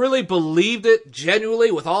I really believed it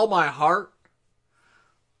genuinely with all my heart?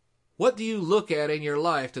 What do you look at in your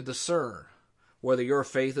life to discern whether your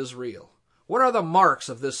faith is real? What are the marks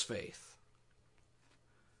of this faith?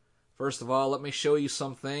 First of all, let me show you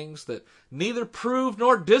some things that neither prove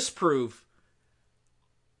nor disprove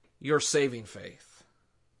your saving faith.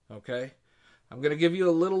 Okay? I'm going to give you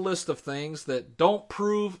a little list of things that don't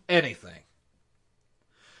prove anything.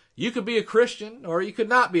 You could be a Christian or you could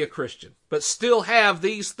not be a Christian, but still have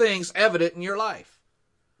these things evident in your life.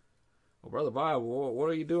 Well, Brother Bob, what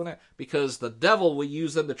are you doing that? Because the devil will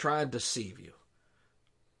use them to try and deceive you.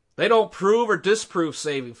 They don't prove or disprove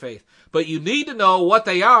saving faith, but you need to know what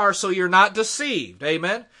they are so you're not deceived.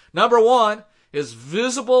 Amen? Number one is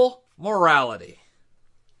visible morality.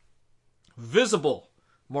 Visible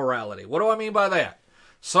morality. What do I mean by that?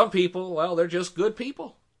 Some people, well, they're just good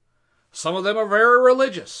people. Some of them are very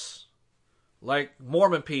religious, like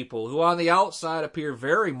Mormon people who on the outside appear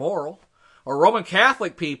very moral, or Roman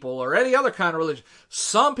Catholic people, or any other kind of religion.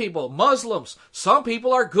 Some people, Muslims, some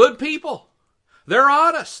people are good people. They're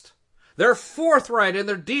honest. They're forthright in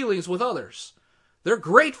their dealings with others. They're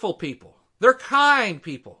grateful people. They're kind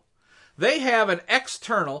people. They have an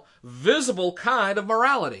external, visible kind of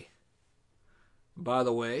morality. By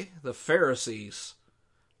the way, the Pharisees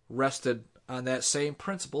rested on that same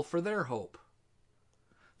principle for their hope.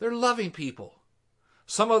 They're loving people.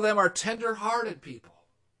 Some of them are tender-hearted people.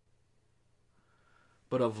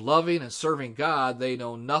 But of loving and serving God, they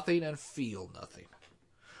know nothing and feel nothing.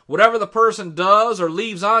 Whatever the person does or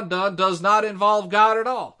leaves undone does not involve God at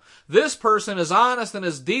all. This person is honest in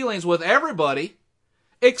his dealings with everybody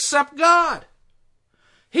except God.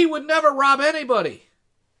 He would never rob anybody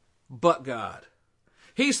but God.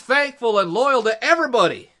 He's thankful and loyal to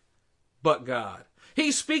everybody but God.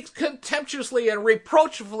 He speaks contemptuously and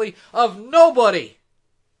reproachfully of nobody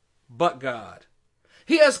but God.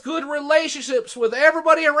 He has good relationships with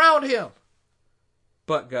everybody around him,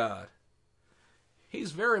 but God.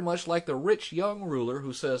 He's very much like the rich young ruler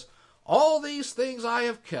who says, all these things I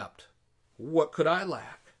have kept. What could I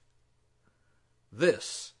lack?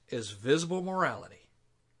 This is visible morality.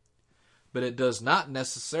 But it does not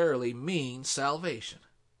necessarily mean salvation.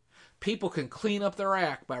 People can clean up their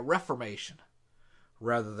act by reformation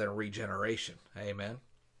rather than regeneration. Amen.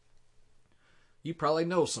 You probably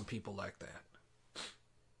know some people like that.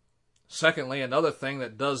 Secondly, another thing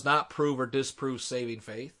that does not prove or disprove saving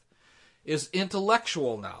faith is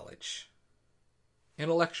intellectual knowledge.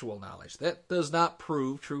 Intellectual knowledge. That does not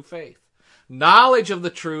prove true faith. Knowledge of the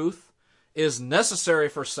truth is necessary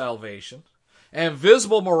for salvation, and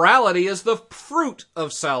visible morality is the fruit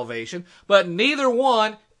of salvation, but neither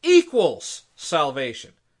one equals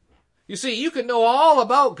salvation. You see, you can know all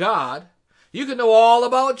about God. You can know all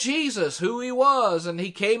about Jesus, who he was, and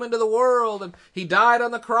he came into the world, and he died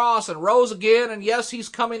on the cross and rose again, and yes, he's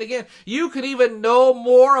coming again. You can even know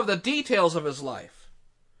more of the details of his life.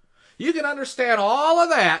 You can understand all of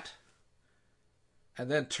that, and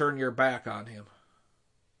then turn your back on him.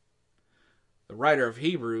 The writer of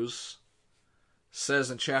Hebrews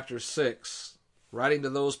says in chapter 6, writing to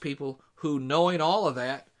those people who, knowing all of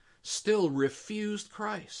that, still refused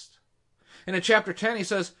Christ. And in chapter 10 he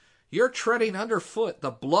says, you're treading underfoot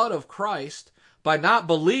the blood of Christ by not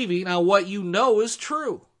believing on what you know is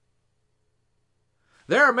true.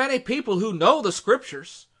 There are many people who know the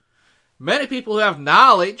scriptures, many people who have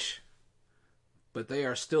knowledge, but they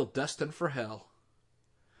are still destined for hell.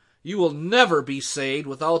 You will never be saved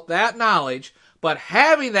without that knowledge, but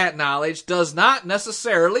having that knowledge does not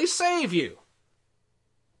necessarily save you.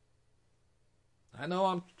 I know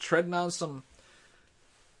I'm treading on some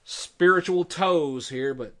spiritual toes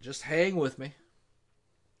here, but just hang with me.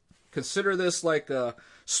 Consider this like a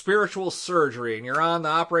spiritual surgery, and you're on the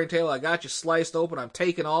operating table. I got you sliced open. I'm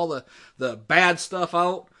taking all the bad stuff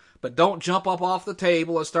out, but don't jump up off the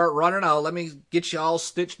table and start running out. Let me get you all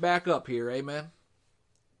stitched back up here. Amen.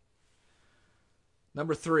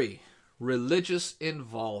 Number 3, religious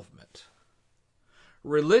involvement.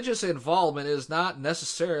 Religious involvement is not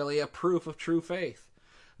necessarily a proof of true faith.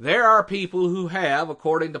 There are people who have,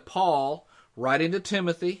 according to Paul, writing to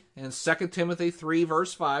Timothy in 2 Timothy 3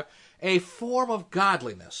 verse 5, a form of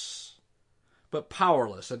godliness, but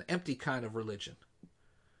powerless, an empty kind of religion.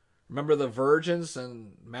 Remember the virgins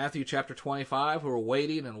in Matthew chapter 25 who were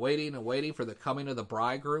waiting and waiting and waiting for the coming of the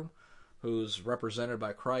bridegroom, who's represented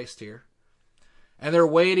by Christ here. And they're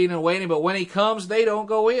waiting and waiting, but when he comes, they don't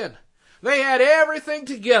go in. They had everything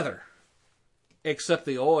together except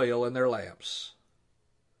the oil in their lamps.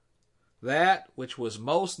 That which was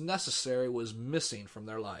most necessary was missing from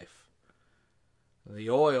their life.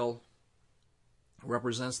 The oil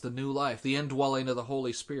represents the new life, the indwelling of the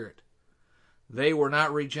Holy Spirit. They were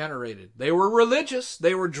not regenerated. They were religious.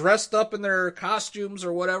 They were dressed up in their costumes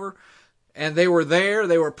or whatever, and they were there.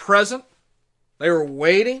 They were present. They were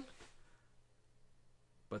waiting,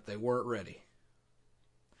 but they weren't ready.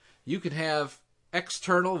 You can have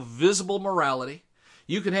external, visible morality.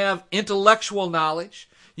 You can have intellectual knowledge.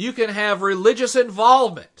 You can have religious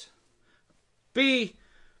involvement. Be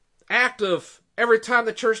active every time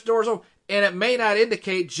the church doors open. And it may not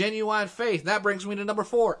indicate genuine faith. That brings me to number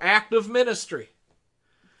 4, active ministry.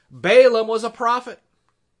 Balaam was a prophet.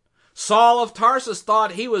 Saul of Tarsus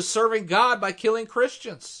thought he was serving God by killing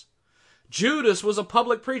Christians. Judas was a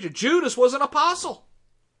public preacher. Judas was an apostle.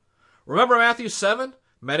 Remember Matthew 7?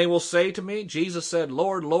 Many will say to me, Jesus said,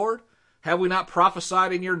 Lord, Lord, have we not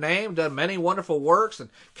prophesied in your name, done many wonderful works,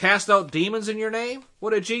 and cast out demons in your name?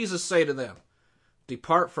 What did Jesus say to them?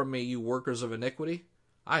 Depart from me, you workers of iniquity.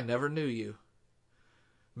 I never knew you.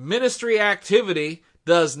 Ministry activity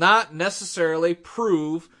does not necessarily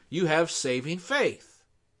prove you have saving faith.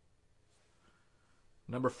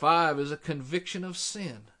 Number 5 is a conviction of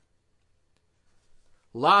sin.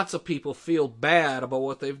 Lots of people feel bad about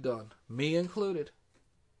what they've done, me included.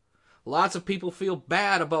 Lots of people feel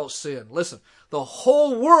bad about sin. Listen, the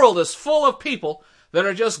whole world is full of people that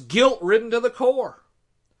are just guilt-ridden to the core.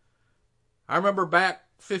 I remember back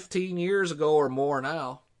 15 years ago or more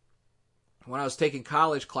now, when I was taking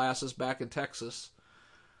college classes back in Texas.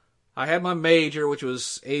 I had my major, which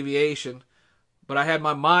was aviation, but I had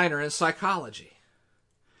my minor in psychology.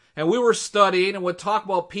 And we were studying and would talk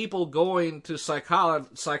about people going to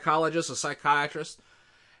psychologists and psychiatrists.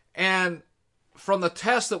 And from the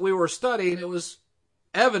test that we were studying, it was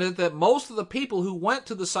evident that most of the people who went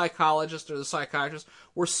to the psychologist or the psychiatrist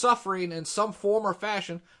were suffering in some form or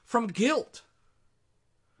fashion from guilt.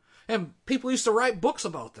 And people used to write books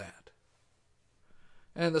about that.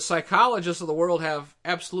 And the psychologists of the world have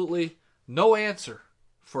absolutely no answer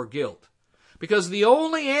for guilt. Because the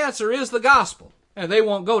only answer is the gospel, and they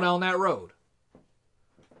won't go down that road.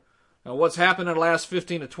 Now, what's happened in the last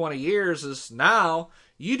 15 to 20 years is now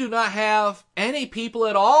you do not have any people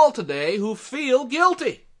at all today who feel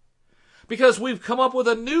guilty. Because we've come up with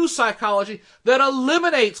a new psychology that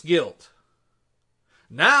eliminates guilt.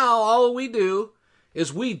 Now, all we do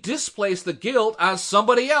is we displace the guilt on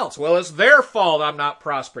somebody else. Well, it's their fault I'm not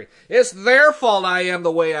prospering. It's their fault I am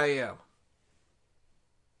the way I am.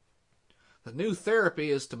 The new therapy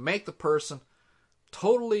is to make the person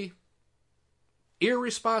totally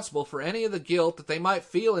irresponsible for any of the guilt that they might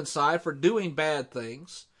feel inside for doing bad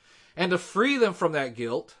things, and to free them from that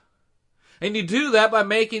guilt. And you do that by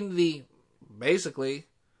making the, basically,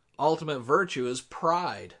 ultimate virtue is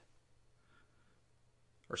pride,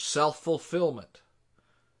 or self-fulfillment,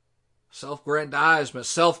 self-grandizement,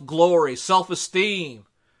 self-glory, self-esteem.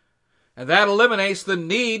 And that eliminates the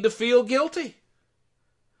need to feel guilty.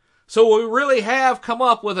 So we really have come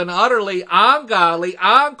up with an utterly ungodly,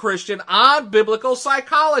 unchristian, unbiblical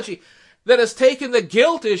psychology that has taken the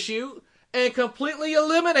guilt issue and completely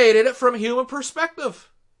eliminated it from human perspective.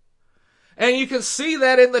 And you can see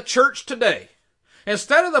that in the church today.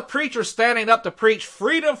 Instead of the preacher standing up to preach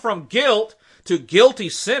freedom from guilt to guilty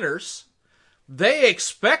sinners, they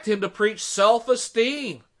expect him to preach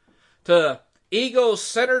self-esteem to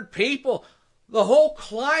ego-centered people. The whole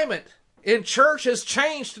climate in church has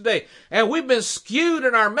changed today, and we've been skewed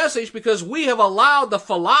in our message because we have allowed the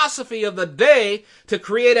philosophy of the day to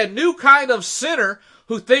create a new kind of sinner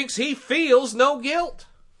who thinks he feels no guilt.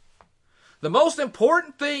 The most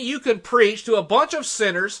important thing you can preach to a bunch of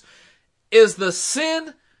sinners is the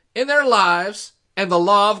sin in their lives and the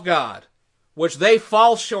law of God, which they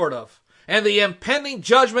fall short of, and the impending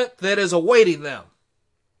judgment that is awaiting them.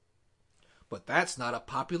 But that's not a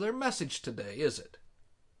popular message today, is it?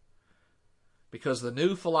 Because the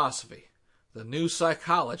new philosophy, the new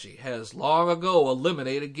psychology has long ago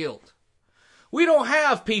eliminated guilt. We don't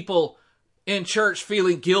have people in church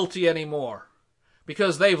feeling guilty anymore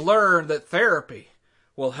because they've learned that therapy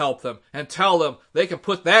will help them and tell them they can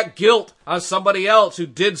put that guilt on somebody else who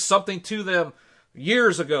did something to them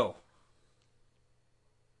years ago.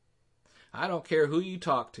 I don't care who you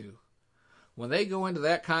talk to. When they go into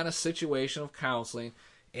that kind of situation of counseling,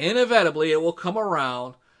 inevitably it will come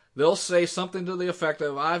around. They'll say something to the effect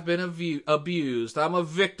of, I've been abused. I'm a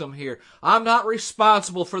victim here. I'm not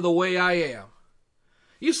responsible for the way I am.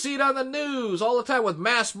 You see it on the news all the time with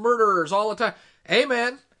mass murderers all the time.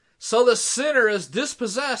 Amen. So the sinner is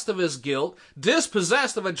dispossessed of his guilt,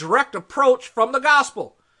 dispossessed of a direct approach from the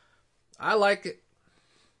gospel. I liked it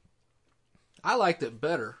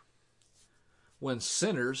better when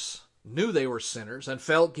sinners knew they were sinners and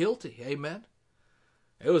felt guilty. Amen.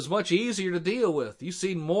 It was much easier to deal with. You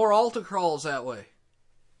see more altar calls that way.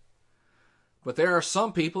 But there are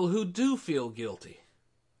some people who do feel guilty.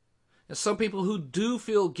 And some people who do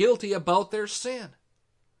feel guilty about their sin.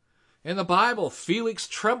 In the Bible, Felix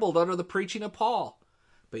trembled under the preaching of Paul,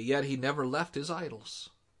 but yet he never left his idols.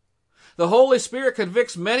 The Holy Spirit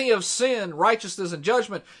convicts many of sin, righteousness, and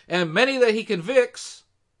judgment, and many that he convicts,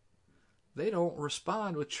 they don't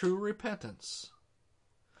respond with true repentance.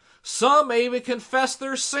 Some may even confess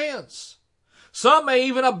their sins. Some may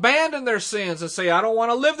even abandon their sins and say, I don't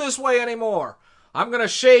want to live this way anymore. I'm going to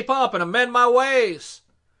shape up and amend my ways.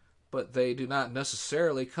 But they do not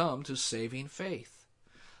necessarily come to saving faith.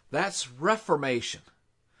 That's reformation,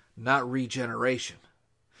 not regeneration.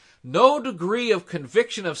 No degree of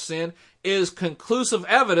conviction of sin is conclusive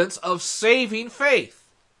evidence of saving faith.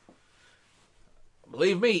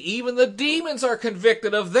 Believe me, even the demons are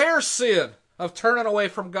convicted of their sin, of turning away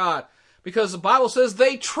from God, because the Bible says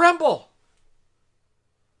they tremble.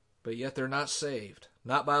 But yet they're not saved,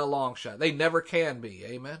 not by a long shot. They never can be,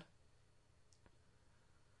 amen?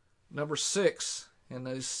 Number 6, in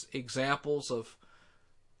these examples of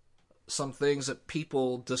some things that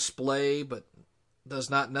people display but does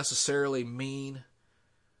not necessarily mean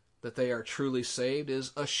that they are truly saved,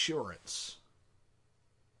 is assurance.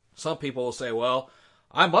 Some people will say, well,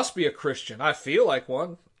 I must be a Christian. I feel like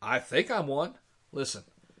one. I think I'm one. Listen,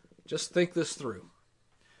 just think this through.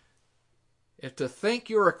 If to think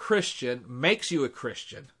you're a Christian makes you a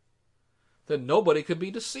Christian, then nobody could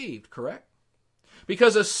be deceived, correct?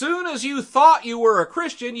 Because as soon as you thought you were a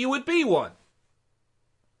Christian, you would be one.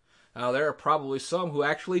 Now, there are probably some who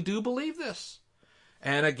actually do believe this.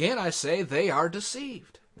 And again, I say they are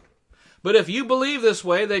deceived. But if you believe this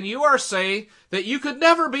way, then you are saying that you could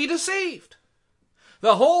never be deceived.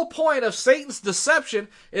 The whole point of Satan's deception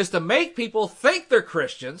is to make people think they're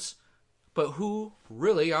Christians, but who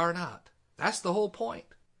really are not. That's the whole point.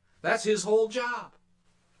 That's his whole job.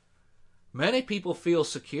 Many people feel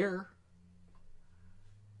secure.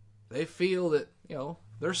 They feel that,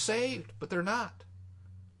 they're saved, but they're not.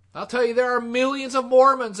 I'll tell you, there are millions of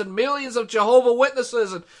Mormons and millions of Jehovah's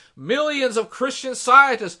Witnesses and millions of Christian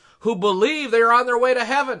Scientists who believe they're on their way to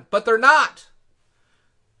heaven, but they're not.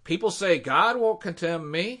 People say, God won't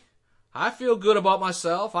condemn me. I feel good about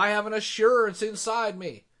myself. I have an assurance inside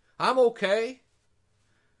me. I'm okay.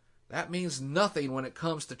 That means nothing when it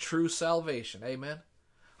comes to true salvation. Amen.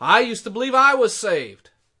 I used to believe I was saved.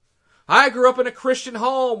 I grew up in a Christian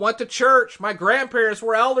home, went to church. My grandparents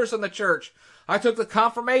were elders in the church. I took the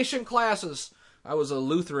confirmation classes. I was a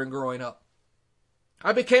Lutheran growing up.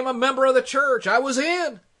 I became a member of the church. I was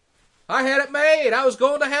in. I had it made. I was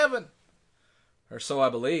going to heaven. Or so I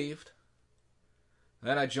believed.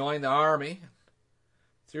 Then I joined the army.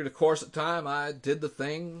 Through the course of time, I did the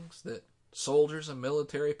things that soldiers and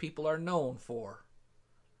military people are known for.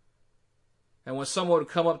 And when someone would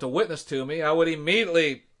come up to witness to me, I would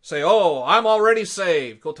immediately say, oh, I'm already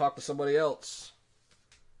saved. Go talk to somebody else.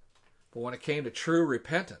 But when it came to true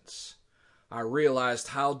repentance, I realized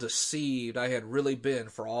how deceived I had really been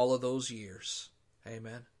for all of those years.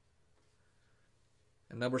 Amen.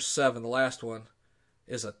 And number 7, the last one,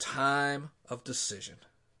 is a time of decision.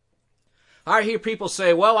 I hear people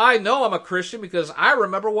say, well, I know I'm a Christian because I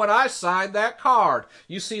remember when I signed that card.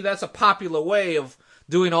 You see, that's a popular way of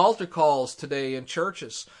doing altar calls today in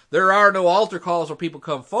churches. There are no altar calls where people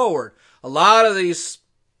come forward. A lot of these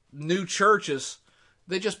new churches,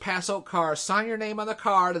 they just pass out cards. Sign your name on the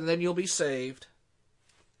card and then you'll be saved.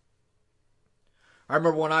 I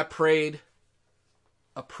remember when I prayed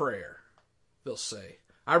a prayer, they'll say.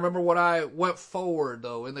 I remember when I went forward,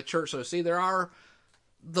 though, in the church. So, see, there are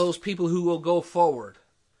those people who will go forward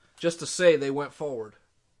just to say they went forward.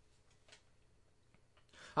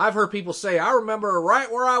 I've heard people say, I remember right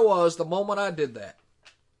where I was the moment I did that.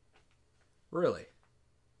 Really?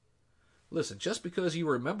 Listen, just because you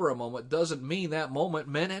remember a moment doesn't mean that moment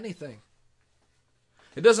meant anything.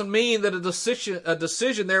 It doesn't mean that a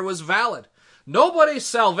decision there was valid. Nobody's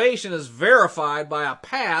salvation is verified by a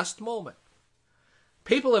past moment.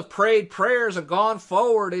 People have prayed prayers and gone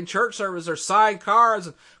forward in church service or signed cards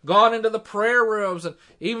and gone into the prayer rooms and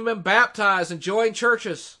even been baptized and joined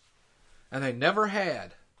churches. And they never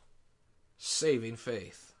had saving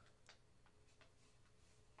faith.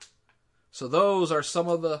 So those are some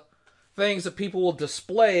of the things that people will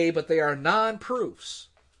display, but they are non-proofs.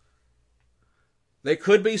 They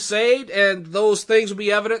could be saved, and those things will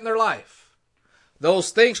be evident in their life. Those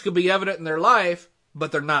things could be evident in their life,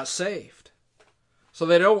 but they're not saved. So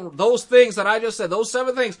those things that I just said, those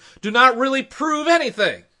 7 things, do not really prove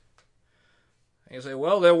anything. And you say,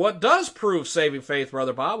 well, then what does prove saving faith,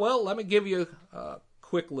 Brother Bob? Well, let me give you a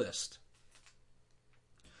quick list.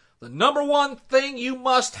 The number 1 thing you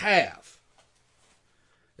must have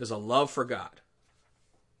is a love for God.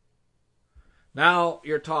 Now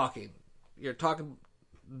you're talking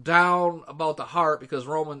down about the heart, because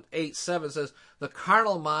Romans 8:7 says, the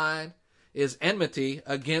carnal mind is enmity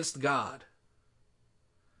against God.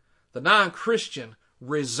 The non-Christian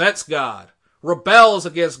resents God, rebels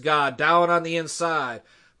against God down on the inside.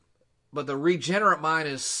 But the regenerate mind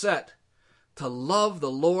is set to love the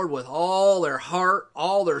Lord with all their heart,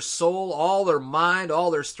 all their soul, all their mind,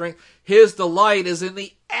 all their strength. His delight is in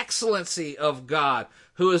the excellency of God,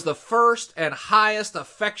 who is the first and highest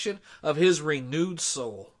affection of his renewed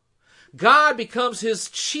soul. God becomes his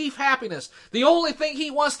chief happiness. The only thing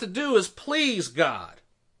he wants to do is please God.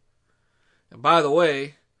 And by the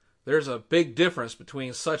way, there's a big difference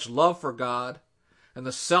between such love for God and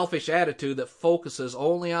the selfish attitude that focuses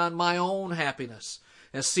only on my own happiness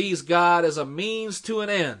and sees God as a means to an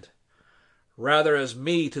end, rather as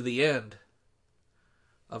me to the end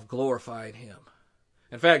of glorifying him.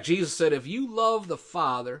 In fact, Jesus said, if you love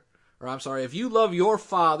if you love your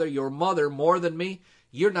father, your mother more than me,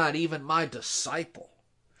 you're not even my disciple.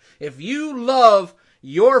 If you love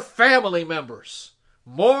your family members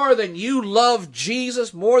more than you love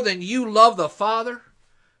Jesus, more than you love the Father,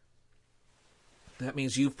 that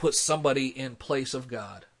means you've put somebody in place of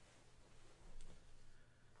God.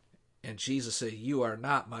 And Jesus said, you are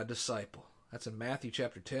not my disciple. That's in Matthew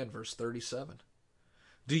chapter 10, verse 37.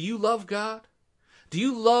 Do you love God? Do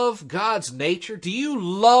you love God's nature? Do you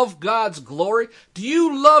love God's glory? Do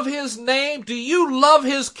you love his name? Do you love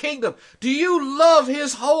his kingdom? Do you love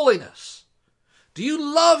his holiness? Do you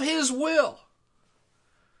love his will?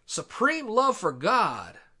 Supreme love for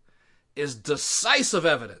God is decisive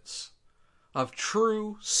evidence of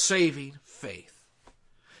true saving faith.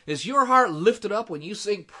 Is your heart lifted up when you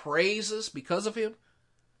sing praises because of him?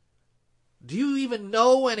 Do you even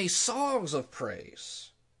know any songs of praise?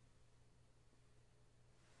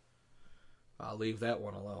 I'll leave that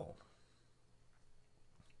one alone.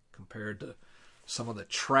 Compared to some of the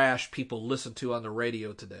trash people listen to on the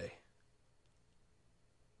radio today.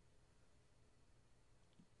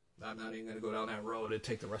 I'm not even going to go down that road. It'd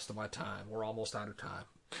take the rest of my time. We're almost out of time.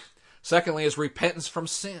 Secondly is repentance from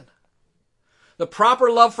sin. The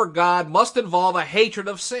proper love for God must involve a hatred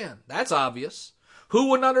of sin. That's obvious. Who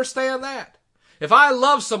wouldn't understand that? If I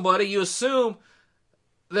love somebody, you assume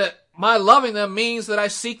that my loving them means that I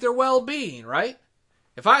seek their well-being, right?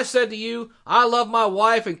 If I said to you, I love my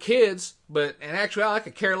wife and kids, but in actuality I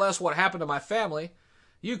could care less what happened to my family,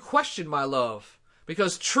 you question my love,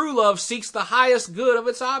 because true love seeks the highest good of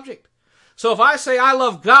its object. So if I say I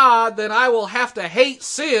love God, then I will have to hate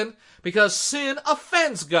sin, because sin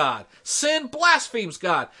offends God. Sin blasphemes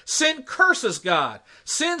God. Sin curses God.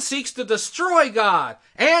 Sin seeks to destroy God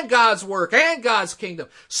and God's work and God's kingdom.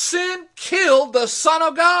 Sin killed the Son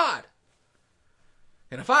of God.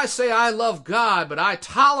 And if I say I love God, but I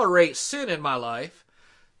tolerate sin in my life,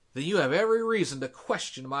 then you have every reason to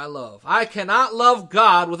question my love. I cannot love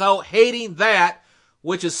God without hating that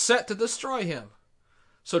which is set to destroy him.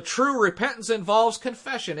 So true repentance involves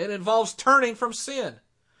confession. It involves turning from sin.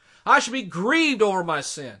 I should be grieved over my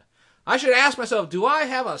sin. I should ask myself, do I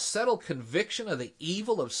have a settled conviction of the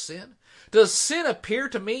evil of sin? Does sin appear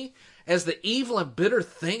to me as the evil and bitter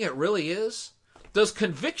thing it really is? Does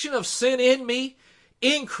conviction of sin in me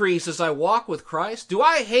increase as I walk with Christ? Do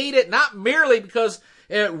I hate it not merely because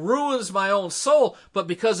it ruins my own soul, but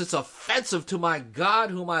because it's offensive to my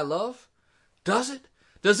God whom I love? Does it?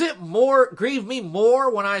 Does it grieve me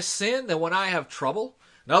more when I sin than when I have trouble?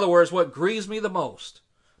 In other words, what grieves me the most?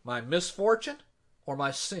 My misfortune or my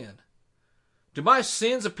sin? Do my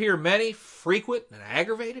sins appear many, frequent, and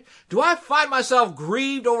aggravated? Do I find myself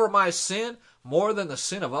grieved over my sin more than the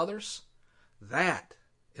sin of others? That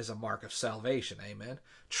is a mark of salvation, amen.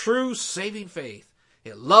 True saving faith.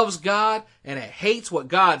 It loves God and it hates what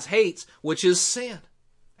God hates, which is sin.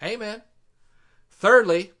 Amen.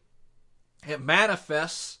 Thirdly, it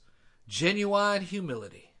manifests genuine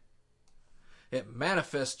humility. It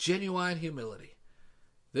manifests genuine humility.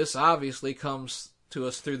 This obviously comes to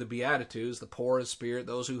us through the Beatitudes, the poor in spirit,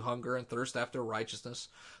 those who hunger and thirst after righteousness.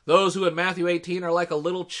 Those who in Matthew 18 are like a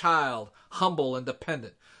little child, humble and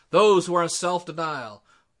dependent. Those who are in self-denial,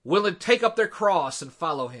 willing to take up their cross and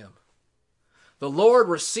follow him. The Lord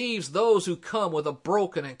receives those who come with a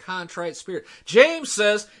broken and contrite spirit. James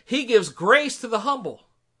says he gives grace to the humble.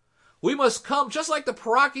 We must come just like the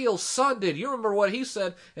parochial son did. You remember what he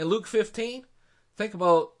said in Luke 15? I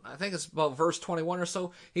think it's about verse 21 or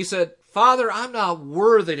so. He said, Father, I'm not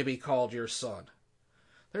worthy to be called your son.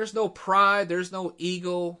 There's no pride, there's no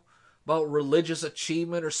ego about religious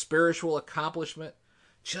achievement or spiritual accomplishment.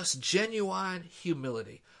 Just genuine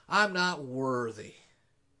humility. I'm not worthy.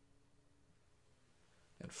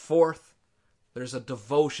 And fourth, there's a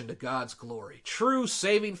devotion to God's glory. True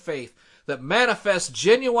saving faith that manifests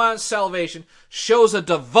genuine salvation shows a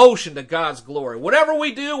devotion to God's glory. Whatever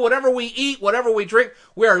we do, whatever we eat, whatever we drink,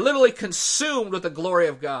 we are literally consumed with the glory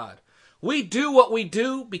of God. We do what we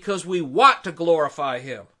do because we want to glorify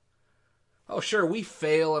him. Oh, sure, we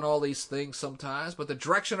fail in all these things sometimes, but the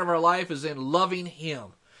direction of our life is in loving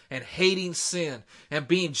him and hating sin and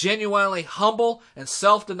being genuinely humble and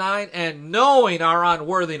self-denying and knowing our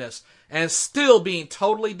unworthiness and still being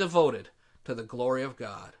totally devoted to the glory of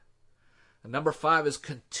God. And number 5 is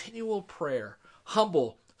continual prayer.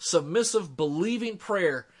 Humble, submissive, believing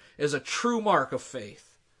prayer is a true mark of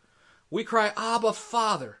faith. We cry, Abba,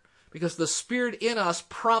 Father, because the Spirit in us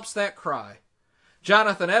prompts that cry.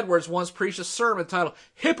 Jonathan Edwards once preached a sermon titled,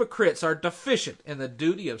 Hypocrites are deficient in the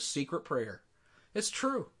duty of secret prayer. It's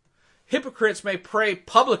true. Hypocrites may pray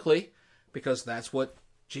publicly because that's what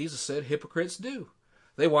Jesus said hypocrites do.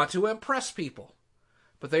 They want to impress people,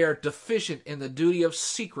 but they are deficient in the duty of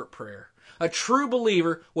secret prayer. A true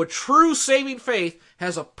believer with true saving faith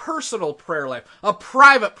has a personal prayer life, a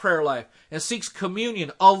private prayer life, and seeks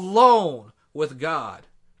communion alone with God.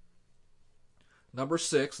 Number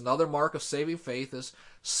 6, another mark of saving faith is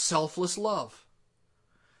selfless love.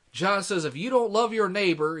 John says, if you don't love your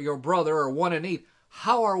neighbor, your brother, or one in need,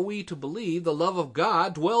 how are we to believe the love of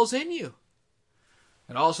God dwells in you?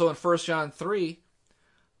 And also in 1 John 3,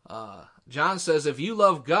 John says, if you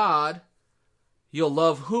love God, you'll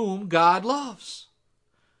love whom God loves.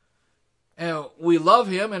 And we love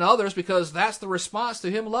him and others because that's the response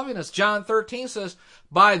to him loving us. John 13 says,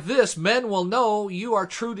 by this men will know you are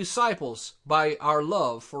true disciples, by our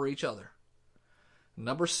love for each other.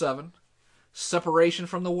 Number 7, separation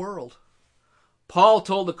from the world. Paul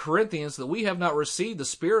told the Corinthians that we have not received the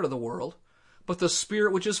spirit of the world, but the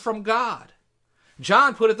Spirit which is from God.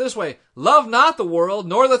 John put it this way, love not the world,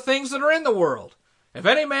 nor the things that are in the world. If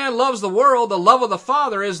any man loves the world, the love of the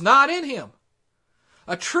Father is not in him.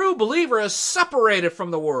 A true believer is separated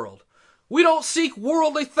from the world. We don't seek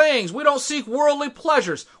worldly things. We don't seek worldly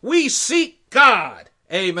pleasures. We seek God.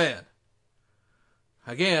 Amen.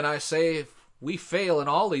 Again, I say we fail in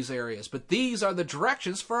all these areas, but these are the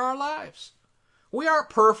directions for our lives. We aren't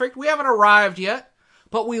perfect. We haven't arrived yet.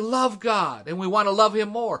 But we love God, and we want to love Him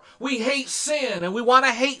more. We hate sin, and we want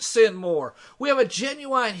to hate sin more. We have a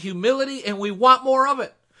genuine humility, and we want more of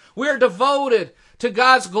it. We are devoted to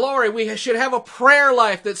God's glory. We should have a prayer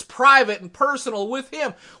life that's private and personal with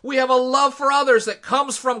Him. We have a love for others that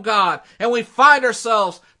comes from God, and we find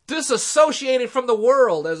ourselves disassociated from the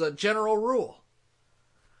world as a general rule.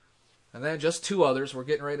 And then just 2 others. We're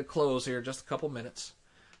getting ready to close here in just a couple minutes.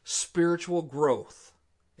 Spiritual growth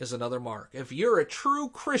is another mark. If you're a true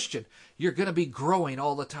Christian, you're going to be growing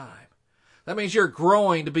all the time. That means you're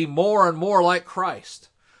growing to be more and more like Christ.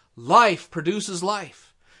 Life produces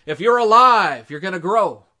life. If you're alive, you're going to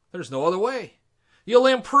grow. There's no other way. You'll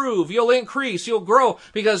improve, you'll increase, you'll grow,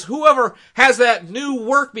 because whoever has that new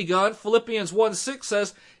work begun, Philippians 1:6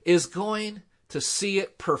 says, is going to see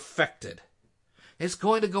it perfected. It's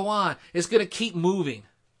going to go on. It's going to keep moving.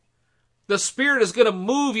 The Spirit is going to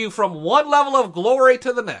move you from one level of glory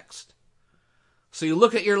to the next. So you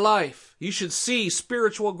look at your life, you should see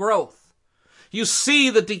spiritual growth. You see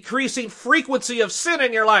the decreasing frequency of sin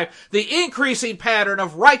in your life, the increasing pattern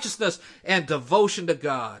of righteousness and devotion to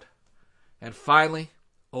God. And finally,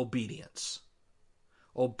 obedience.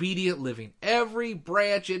 Obedient living. Every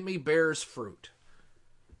branch in me bears fruit.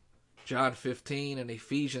 John 15 and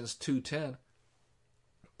Ephesians 2:10.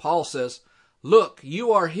 Paul says, look,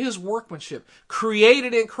 you are His workmanship,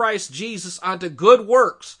 created in Christ Jesus unto good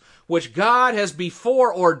works, which God has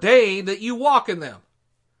before ordained that you walk in them.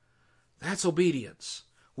 That's obedience.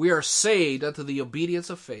 We are saved unto the obedience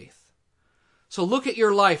of faith. So look at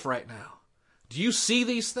your life right now. Do you see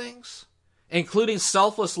these things? Including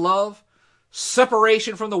selfless love,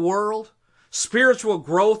 separation from the world, spiritual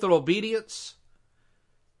growth and obedience?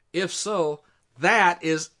 If so, that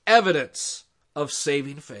is evidence of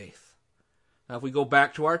saving faith. Now, if we go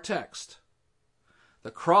back to our text,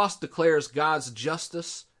 the cross declares God's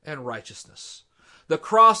justice and righteousness. The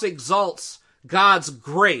cross exalts God's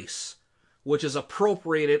grace, which is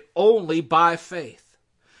appropriated only by faith.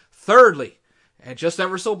 Thirdly, and just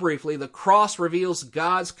ever so briefly, the cross reveals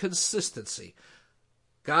God's consistency.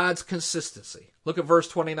 God's consistency. Look at verse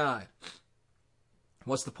 29.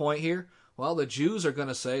 What's the point here? Well, the Jews are going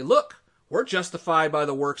to say, look, we're justified by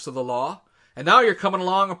the works of the law. And now you're coming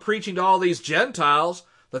along and preaching to all these Gentiles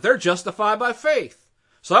that they're justified by faith.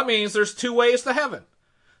 So that means there's 2 ways to heaven.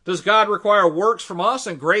 Does God require works from us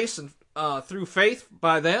and grace and through faith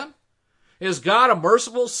by them? Is God a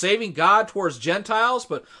merciful, saving God towards Gentiles,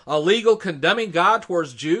 but a legal, condemning God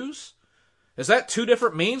towards Jews? Is that 2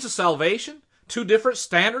 different means of salvation? 2 different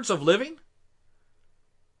standards of living?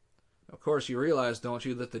 Of course, you realize, don't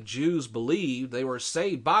you, that the Jews believed they were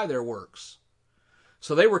saved by their works.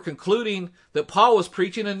 So they were concluding that Paul was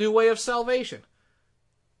preaching a new way of salvation,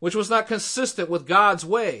 which was not consistent with God's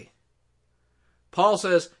way. Paul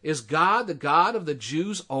says, is God the God of the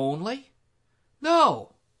Jews only?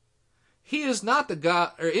 No. He is not the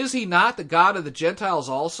God, or is He not the God of the Gentiles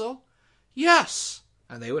also? Yes.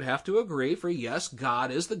 And they would have to agree, for yes, God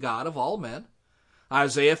is the God of all men.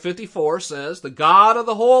 Isaiah 54 says, the God of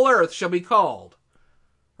the whole earth shall be called,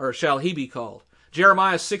 or shall He be called.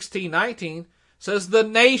 Jeremiah 16:19 says, the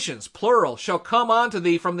nations, plural, shall come unto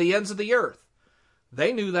thee from the ends of the earth.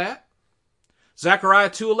 They knew that. Zechariah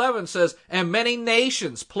 2:11 says, and many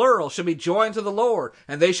nations, plural, shall be joined to the Lord,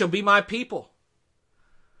 and they shall be my people.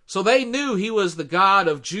 So they knew He was the God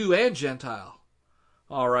of Jew and Gentile.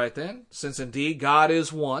 All right then, since indeed God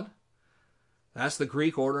is one. That's the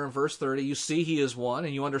Greek order in verse 30. You see He is one,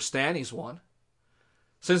 and you understand He's one.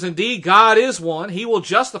 Since indeed God is one, He will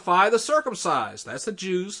justify the circumcised, that's the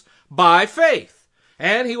Jews, by faith.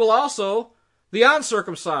 And He will also the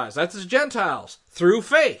uncircumcised, that's the Gentiles, through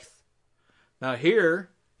faith. Now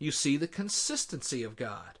here you see the consistency of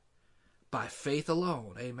God. By faith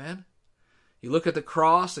alone, amen? You look at the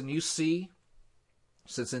cross and you see,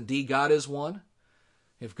 since indeed God is one,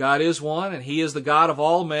 if God is one and He is the God of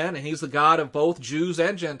all men and He's the God of both Jews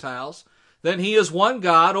and Gentiles, then He is one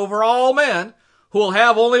God over all men who will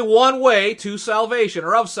have only one way to salvation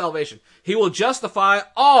or of salvation. He will justify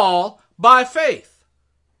all by faith.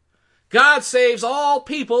 God saves all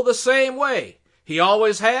people the same way. He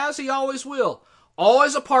always has, he always will.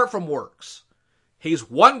 Always apart from works. He's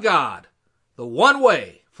one God, the one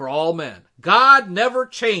way for all men. God never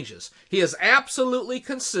changes. He is absolutely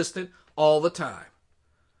consistent all the time.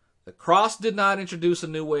 The cross did not introduce a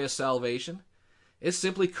new way of salvation. It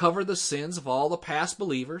simply covered the sins of all the past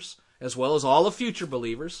believers, as well as all the future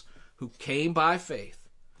believers who came by faith.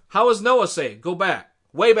 How was Noah saved? Go back,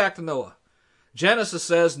 way back to Noah. Genesis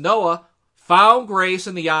says Noah found grace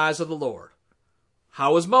in the eyes of the Lord.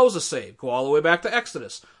 How was Moses saved? Go all the way back to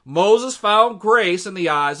Exodus. Moses found grace in the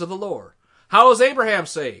eyes of the Lord. How was Abraham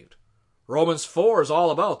saved? Romans 4 is all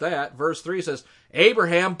about that. Verse 3 says,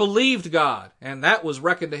 Abraham believed God, and that was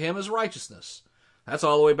reckoned to him as righteousness. That's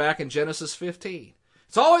all the way back in Genesis 15.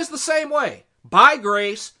 It's always the same way. By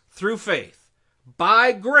grace, through faith.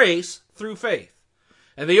 By grace, through faith.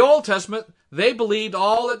 In the Old Testament, they believed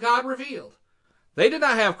all that God revealed. They did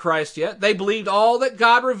not have Christ yet. They believed all that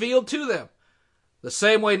God revealed to them. The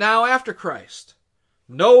same way now after Christ.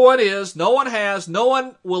 No one is, no one has, no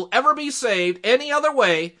one will ever be saved any other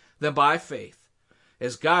way than by faith,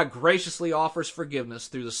 as God graciously offers forgiveness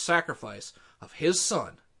through the sacrifice of His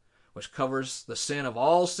Son, which covers the sin of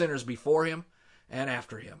all sinners before Him and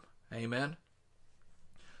after Him. Amen?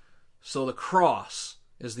 So the cross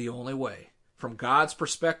is the only way. From God's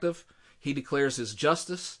perspective, He declares His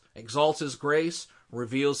justice, exalts His grace,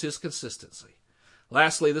 reveals His consistency.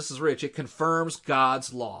 Lastly, this is rich. It confirms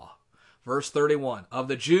God's law. Verse 31. Of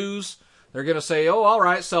the Jews, they're going to say, oh, all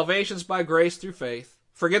right, salvation's by grace through faith.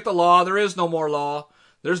 Forget the law. There is no more law.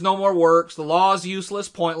 There's no more works. The law is useless,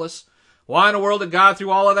 pointless. Why in the world did God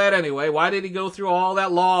through all of that anyway? Why did He go through all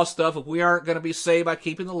that law stuff if we aren't going to be saved by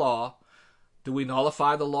keeping the law? Do we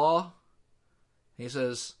nullify the law? He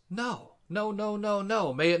says, no.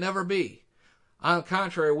 May it never be. On the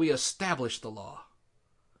contrary, we establish the law.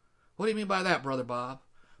 What do you mean by that, Brother Bob?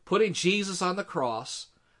 Putting Jesus on the cross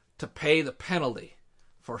to pay the penalty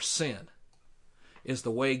for sin is the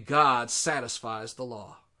way God satisfies the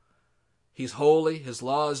law. He's holy. His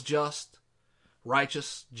law is just,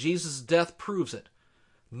 righteous. Jesus' death proves it.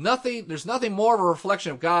 There's nothing more of a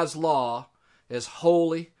reflection of God's law as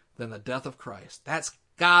holy than the death of Christ. That's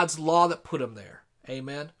God's law that put Him there.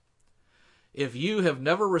 Amen? If you have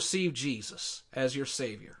never received Jesus as your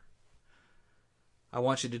Savior, I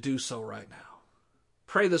want you to do so right now.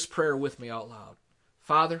 Pray this prayer with me out loud.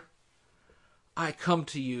 Father, I come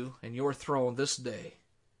to you and your throne this day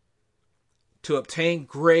to obtain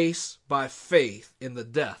grace by faith in the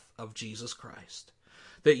death of Jesus Christ,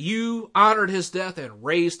 that you honored His death and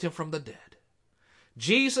raised Him from the dead.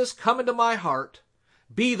 Jesus, come into my heart,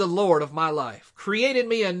 be the Lord of my life. Create in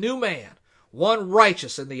me a new man, one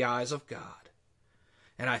righteous in the eyes of God.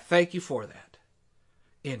 And I thank you for that.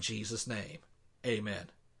 In Jesus' name. Amen.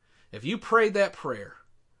 If you prayed that prayer,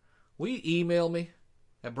 will you email me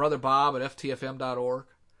at brotherbob@ftfm.org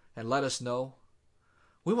and let us know?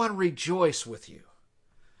 We want to rejoice with you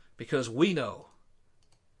because we know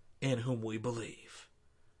in whom we believe.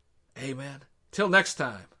 Amen. Till next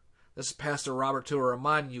time, this is Pastor Robert Tour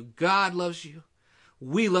reminding you God loves you.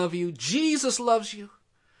 We love you. Jesus loves you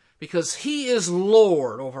because He is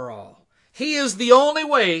Lord over all. He is the only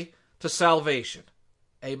way to salvation.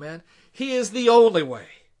 Amen. He is the only way.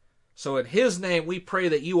 So in His name we pray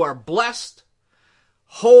that you are blessed,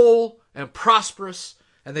 whole, and prosperous,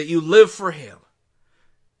 and that you live for Him.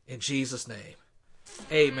 In Jesus' name.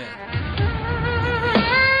 Amen.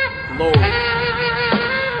 Glory.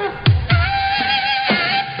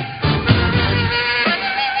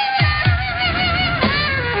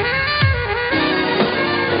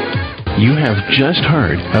 You have just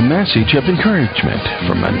heard a message of encouragement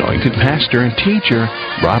from anointed pastor and teacher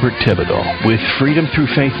Robert Thibodeau with Freedom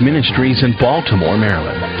Through Faith Ministries in Baltimore,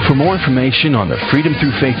 Maryland. For more information on the Freedom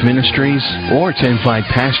Through Faith Ministries or to invite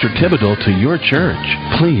Pastor Thibodeau to your church,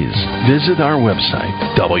 please visit our website,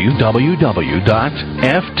 www.ftfm.org.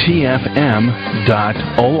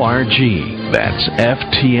 That's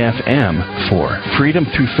FTFM for Freedom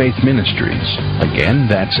Through Faith Ministries. Again,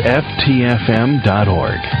 that's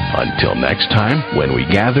FTFM.org. Until next time, when we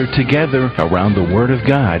gather together around the Word of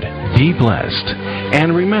God, be blessed.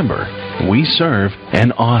 And remember, we serve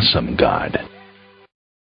an awesome God.